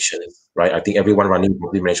our technicians, right? I think everyone running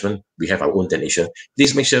property management, we have our own technician.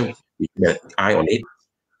 Please make sure we keep an eye on it,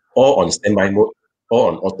 or on standby mode,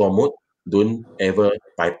 or on auto mode. Don't ever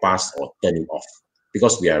bypass or turn it off,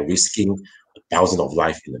 because we are risking thousands of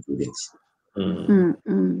lives in the buildings.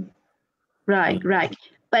 Right, right.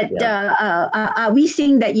 But Yeah. are we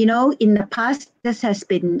saying that, in the past, this has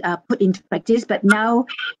been put into practice, but now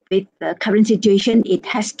with the current situation, it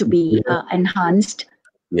has to be enhanced?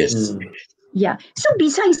 Yes. Yeah. So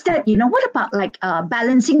besides that, what about like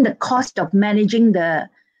balancing the cost of managing the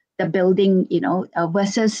building,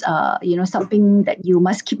 versus, something that you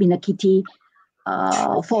must keep in a kitty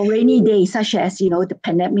for rainy days, such as, the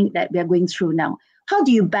pandemic that we are going through now? How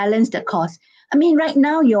do you balance the cost? I mean, right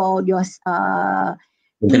now, your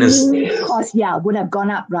cleaning cost, would have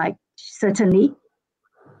gone up, right? Certainly.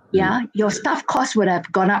 Yeah. Your staff cost would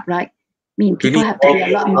have gone up, right? I mean, people have to be a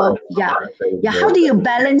lot more. Yeah. How do you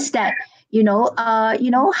balance that? How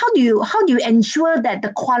do you ensure that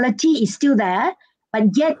the quality is still there,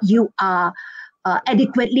 but yet you are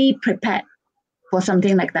adequately prepared for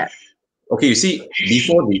something like that? Okay, you see,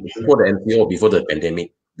 before the MCO, before the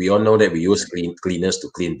pandemic, we all know that we use cleaners to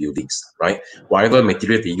clean buildings, right? Whatever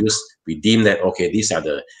material we use, we deem that okay, these are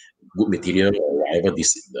the good material, or whatever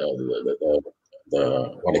this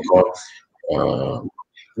the what they call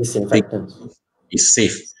Disinfectants. is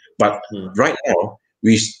safe. But right now,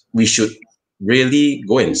 we should really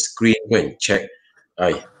go and screen, go and check,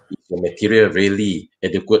 is the material really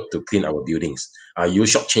adequate to clean our buildings? Are you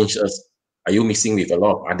shortchanged us? Are you mixing with a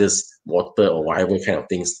lot of others, water or whatever kind of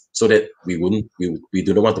things, so that we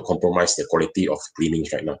do not want to compromise the quality of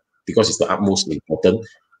cleanings right now, because it's the utmost important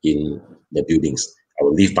in the buildings. Our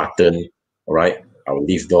lift button, all right, our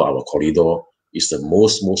lift door, our corridor is the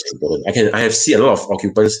most important. I have seen a lot of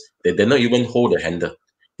occupants that they not even hold the handle,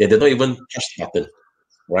 they do not even touch the button,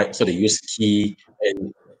 right? So they use key,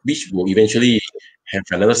 and which will eventually have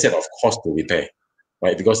another set of cost to repair,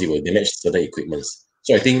 right? Because it will damage certain equipments.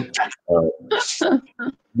 So I think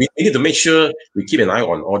we need to make sure we keep an eye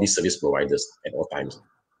on all these service providers at all times.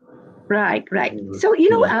 Right. So,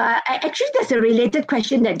 actually, there's a related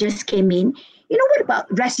question that just came in. What about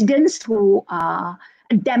residents who are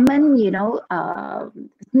adamant,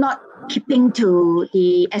 not keeping to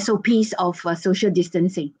the SOPs of social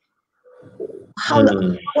distancing? How?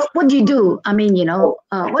 What do you do? I mean,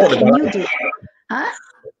 what can you do? Huh?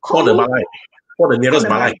 Call the balai. Call the nearest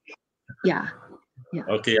balai. Yeah.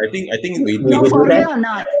 Okay, I think we No, for real or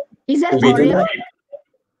not? Is that for real?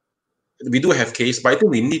 We do have case, but I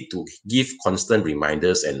think we need to give constant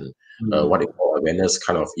reminders and what they call awareness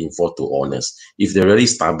kind of info to owners. If they're really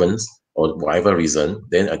stubborn or whatever reason,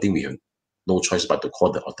 then I think we have no choice but to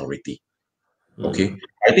call the authority. Okay,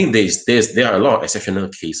 I think there are a lot of exceptional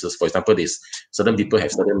cases. For example, there's certain people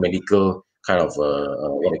have certain medical kind of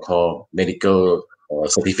what they call medical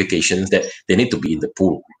certifications that they need to be in the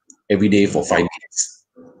pool every day for 5 minutes.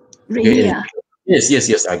 Really? Okay,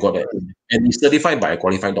 yes, I got that, and it's certified by a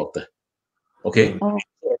qualified doctor. Okay, so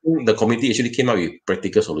I think the committee actually came up with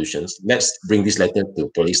practical solutions. Let's bring this letter to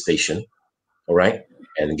police station, all right,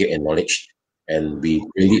 and get acknowledged, and we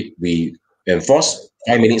enforce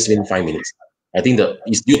 5 minutes within 5 minutes. I think that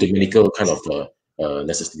is due to medical kind of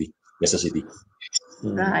necessity.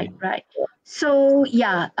 Right. So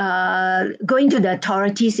going to the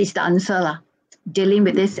authorities is the answer lah. Dealing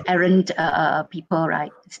with this errant people,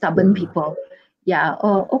 right? Stubborn people. Yeah.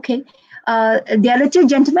 Oh, okay. The other two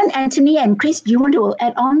gentlemen, Anthony and Chris, do you want to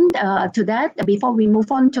add on to that before we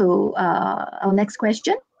move on to our next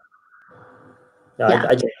question?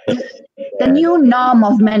 The new norm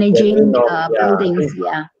of managing buildings.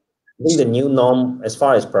 Yeah. I think the new norm, as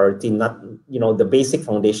far as priority, the basic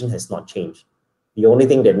foundation has not changed. The only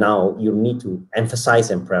thing that now you need to emphasize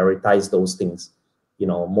and prioritize those things,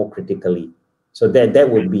 more critically. So that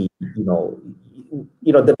would be,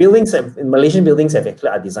 the buildings Malaysian buildings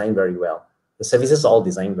are designed very well. The services are all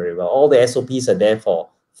designed very well. All the SOPs are there for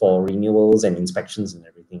renewals and inspections and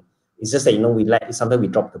everything. It's just that, sometimes we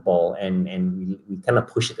drop the ball and we kind of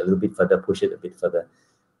push it a bit further.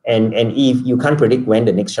 And if you can't predict when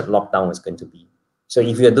the next lockdown is going to be. So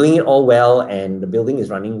if you're doing it all well and the building is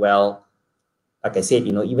running well, like I said,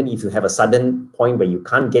 even if you have a sudden point where you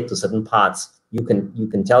can't get to certain parts, you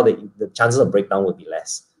can tell that the chances of breakdown will be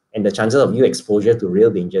less, and the chances of you exposure to real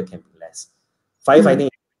danger can be less. Firefighting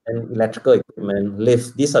and electrical equipment,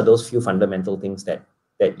 lift, these are those few fundamental things that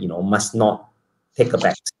must not take a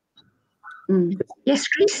back. Yes,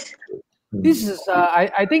 Chris? This is,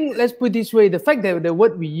 I think, let's put it this way, the fact that the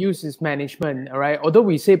word we use is management, all right? Although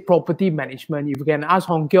we say property management, if you can ask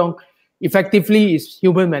Hong Kong, effectively is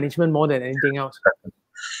human management more than anything else.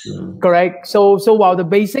 Correct. So while the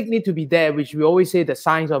basic need to be there, which we always say the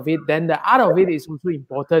science of it, then the art of it is also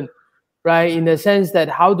important, right? In the sense that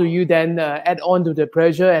how do you then add on to the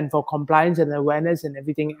pressure and for compliance and awareness and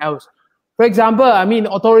everything else. For example, I mean,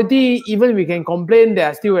 authority, even we can complain, they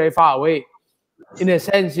are still very far away. In a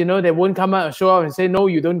sense, you know, they won't come out and show up and say, no,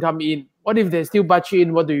 you don't come in. What if they still budge you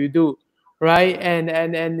in? What do you do? Right?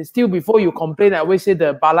 And still before you complain, I always say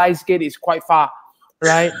the Balai's gate is quite far,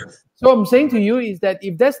 right? So I'm saying to you is that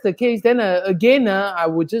if that's the case, then again, I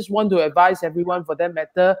would just want to advise everyone for that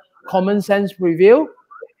matter, common sense prevail.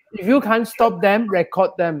 If you can't stop them,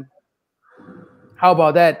 record them. How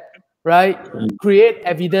about that? Right? Create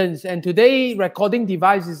evidence. And today, recording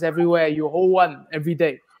device is everywhere. You hold one every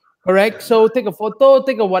day. Correct? So take a photo,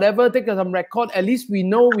 take a whatever, take some record. At least we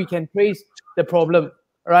know we can trace the problem.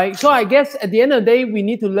 Right? So I guess at the end of the day, we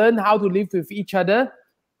need to learn how to live with each other.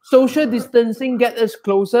 Social distancing get us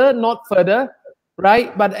closer, not further.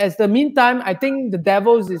 Right? But as the meantime, I think the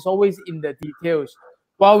devils is always in the details.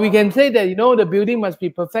 While we can say that, you know, the building must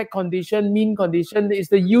be perfect condition, mean condition, it's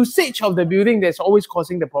the usage of the building that's always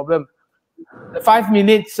causing the problem. The 5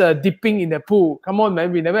 minutes dipping in the pool. Come on,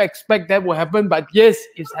 man. We never expect that will happen, but yes,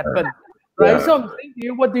 it's happened. Right? Yeah. So I'm saying to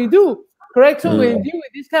you, what do you do? Correct? So when you deal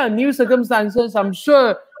with these kind of new circumstances, I'm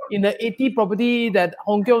sure in the 80 property that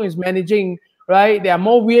Hong Kong is managing, right, they are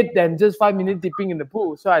more weird than just 5 minutes dipping in the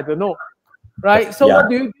pool. So I don't know. Right? So what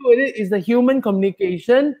do you do with it? Is the human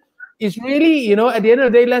communication. It's really, you know, at the end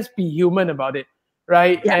of the day, let's be human about it.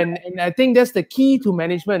 Right? Yeah. And I think that's the key to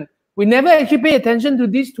management. We never actually pay attention to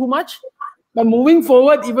this too much. But moving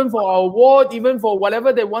forward, even for our ward, even for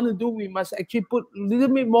whatever they want to do, we must actually put a little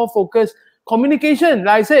bit more focus. Communication,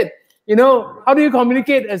 like I said, you know, how do you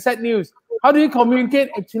communicate a sad news? How do you communicate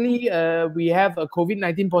actually we have a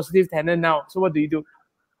COVID-19 positive tenant now? So what do you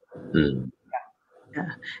do?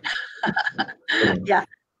 Yeah.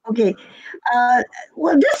 Okay.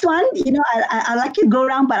 Well, this one, you know, I like to go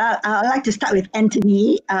around, but I like to start with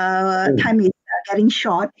Anthony. Time is getting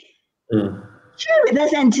short. Share with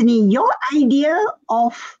us, Anthony, your idea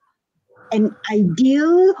of an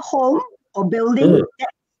ideal home or building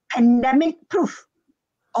that's pandemic proof,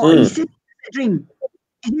 or is it a dream?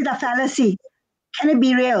 Is it a fallacy? Can it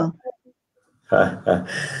be real?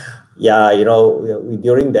 Yeah, you know,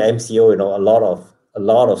 during the MCO, you know, a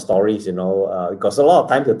lot of stories, you know, because a lot of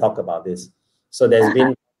time to talk about this. So there's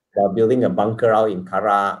been building a bunker out in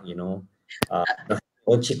Kara, you know,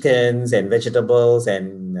 chickens and vegetables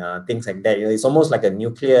and things like that. You know, it's almost like a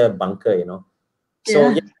nuclear bunker, you know. So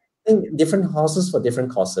yeah, I think different houses for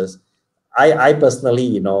different causes. I personally,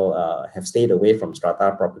 you know, have stayed away from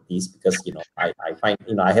strata properties because, you know, I find,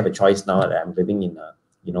 you know, I have a choice now that I'm living in a,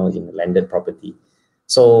 you know, in a landed property.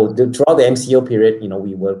 So throughout the MCO period, you know,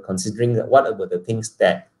 we were considering what were the things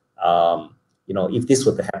that, you know, if this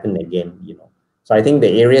were to happen again, you know. So I think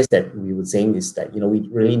the areas that we were saying is that, you know, we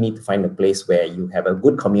really need to find a place where you have a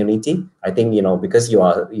good community. I think, you know, because you're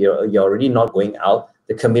already not going out,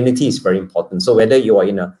 the community is very important. So whether you are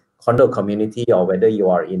in a condo community or whether you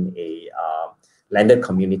are in a landed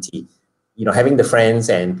community, you know, having the friends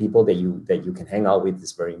and people that you can hang out with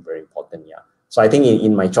is very, very important. Yeah. So I think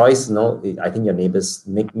in my choice, you know, I think your neighbors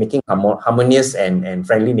making harmonious and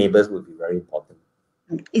friendly neighbors would be very important.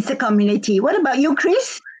 It's a community. What about you,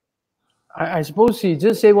 Chris? I suppose you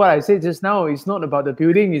just say what I said just now. It's not about the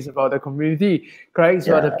building, it's about the community, correct? It's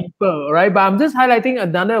about the people, right? But I'm just highlighting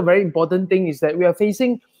another very important thing is that we are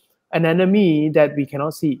facing an enemy that we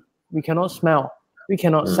cannot see, we cannot smell, we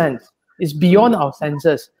cannot sense. It's beyond our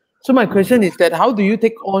senses. So my question is that how do you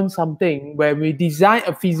take on something where we design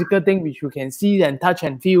a physical thing which you can see and touch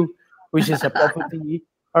and feel, which is a property,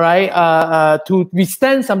 all right, to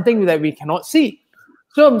withstand something that we cannot see?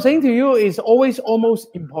 So I'm saying to you, it's always almost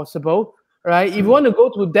impossible, right? If you want to go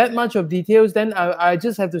to that much of details, then I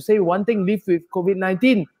just have to say one thing, live with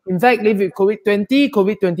COVID-19. In fact, live with COVID-20,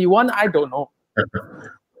 COVID-21, I don't know.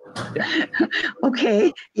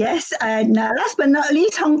 Okay, yes. And last but not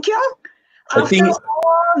least, Hong Kong, I think after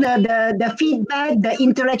all the feedback, the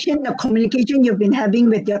interaction, the communication you've been having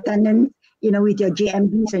with your tenants, you know, with your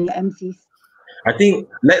JMBs and your MCs. I think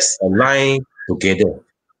let's align together.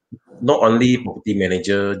 Not only property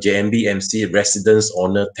manager, JMB, MC, residents,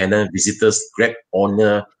 owner, tenant, visitors, Grab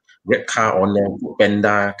owner, Grab car owner,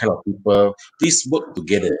 Panda kind of people. Please work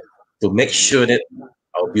together to make sure that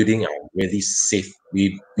our building are really safe.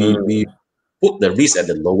 We put the risk at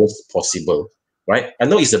the lowest possible. right? I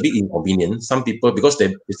know it's a bit inconvenient. Some people, because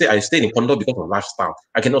they say, I stay in condo because of lifestyle.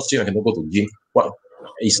 I cannot swim, I cannot go to gym. What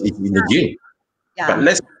is in the gym? But Yeah.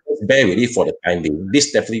 let's bear with it for the time being.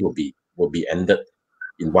 This definitely will be ended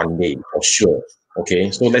in one day for sure.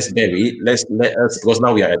 Okay, so let's bear with it. Let us, because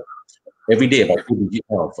now we are at every day about 2 digit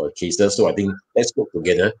of cases. So I think let's work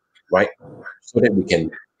together, right, so that we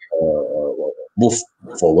can move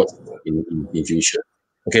forward in future.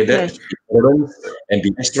 Okay, that Yes. be tolerant and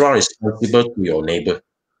be extra responsible to your neighbor.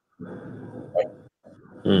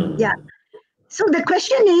 Mm. Yeah. So the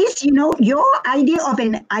question is, your idea of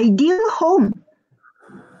an ideal home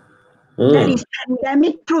that Mm. is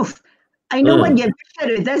pandemic proof. I know what you've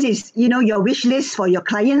shared with us is, your wish list for your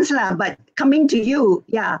clients, but coming to you,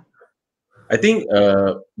 yeah. I think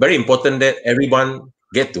very important that everyone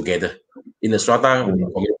get together in the strata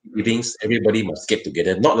community meetings. Everybody must get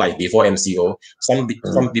together, not like before MCO. Some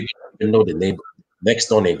people even know the neighbor, next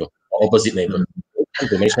door neighbor, or opposite neighbor. Come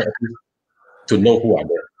to mention to know who are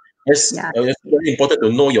there. Yeah. It's very important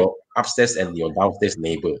to know your upstairs and your downstairs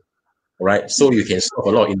neighbor, right? So you can solve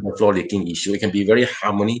a lot of interfloor leaking issue. It can be very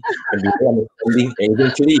harmony, can be very understanding, and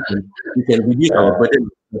eventually you can reduce our burden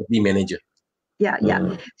as the manager. Yeah, yeah.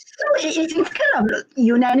 So it's kind of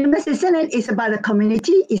unanimous, isn't it? It's about a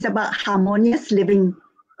community. It's about harmonious living.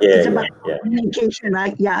 It's about communication,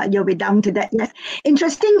 right? Yeah, you'll be down to that. Yes,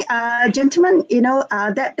 interesting, gentlemen.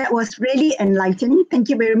 That was really enlightening. Thank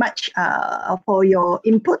you very much for your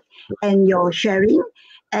input and your sharing.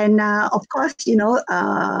 And of course,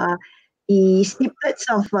 the snippets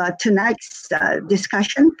of tonight's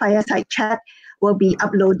discussion, fireside chat, will be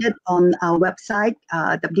uploaded on our website,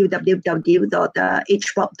 www.hpop.my.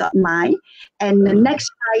 And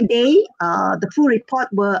next Friday, the full report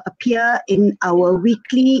will appear in our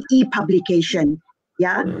weekly e-publication.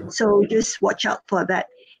 Yeah, so just watch out for that.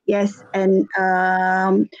 Yes, and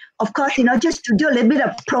of course, just to do a little bit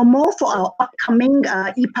of promo for our upcoming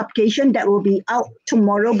e-publication that will be out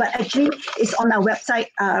tomorrow, but actually it's on our website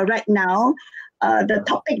right now. The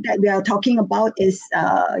topic that we are talking about is,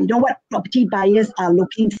 what property buyers are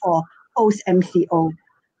looking for post MCO.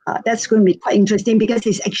 That's going to be quite interesting because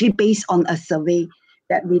it's actually based on a survey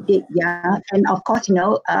that we did. Yeah, and of course,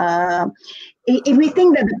 if we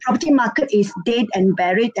think that the property market is dead and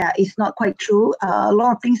buried, it's not quite true. A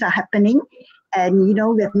lot of things are happening. And,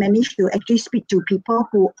 we've managed to actually speak to people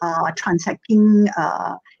who are transacting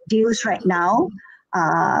deals right now.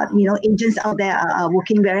 Agents out there are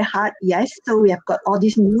working very hard. Yes, so we have got all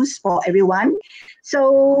this news for everyone.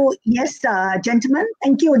 So yes, gentlemen,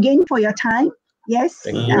 thank you again for your time. Yes,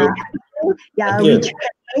 Thank you. yeah, Thank you. we check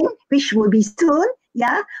again, which will be soon.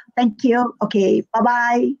 Yeah, thank you. Okay, bye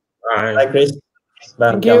bye. Bye. Bye, Chris.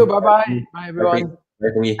 Bye. Thank you. Bye bye. Bye, everyone. Bye.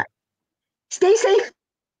 Bye. Stay safe.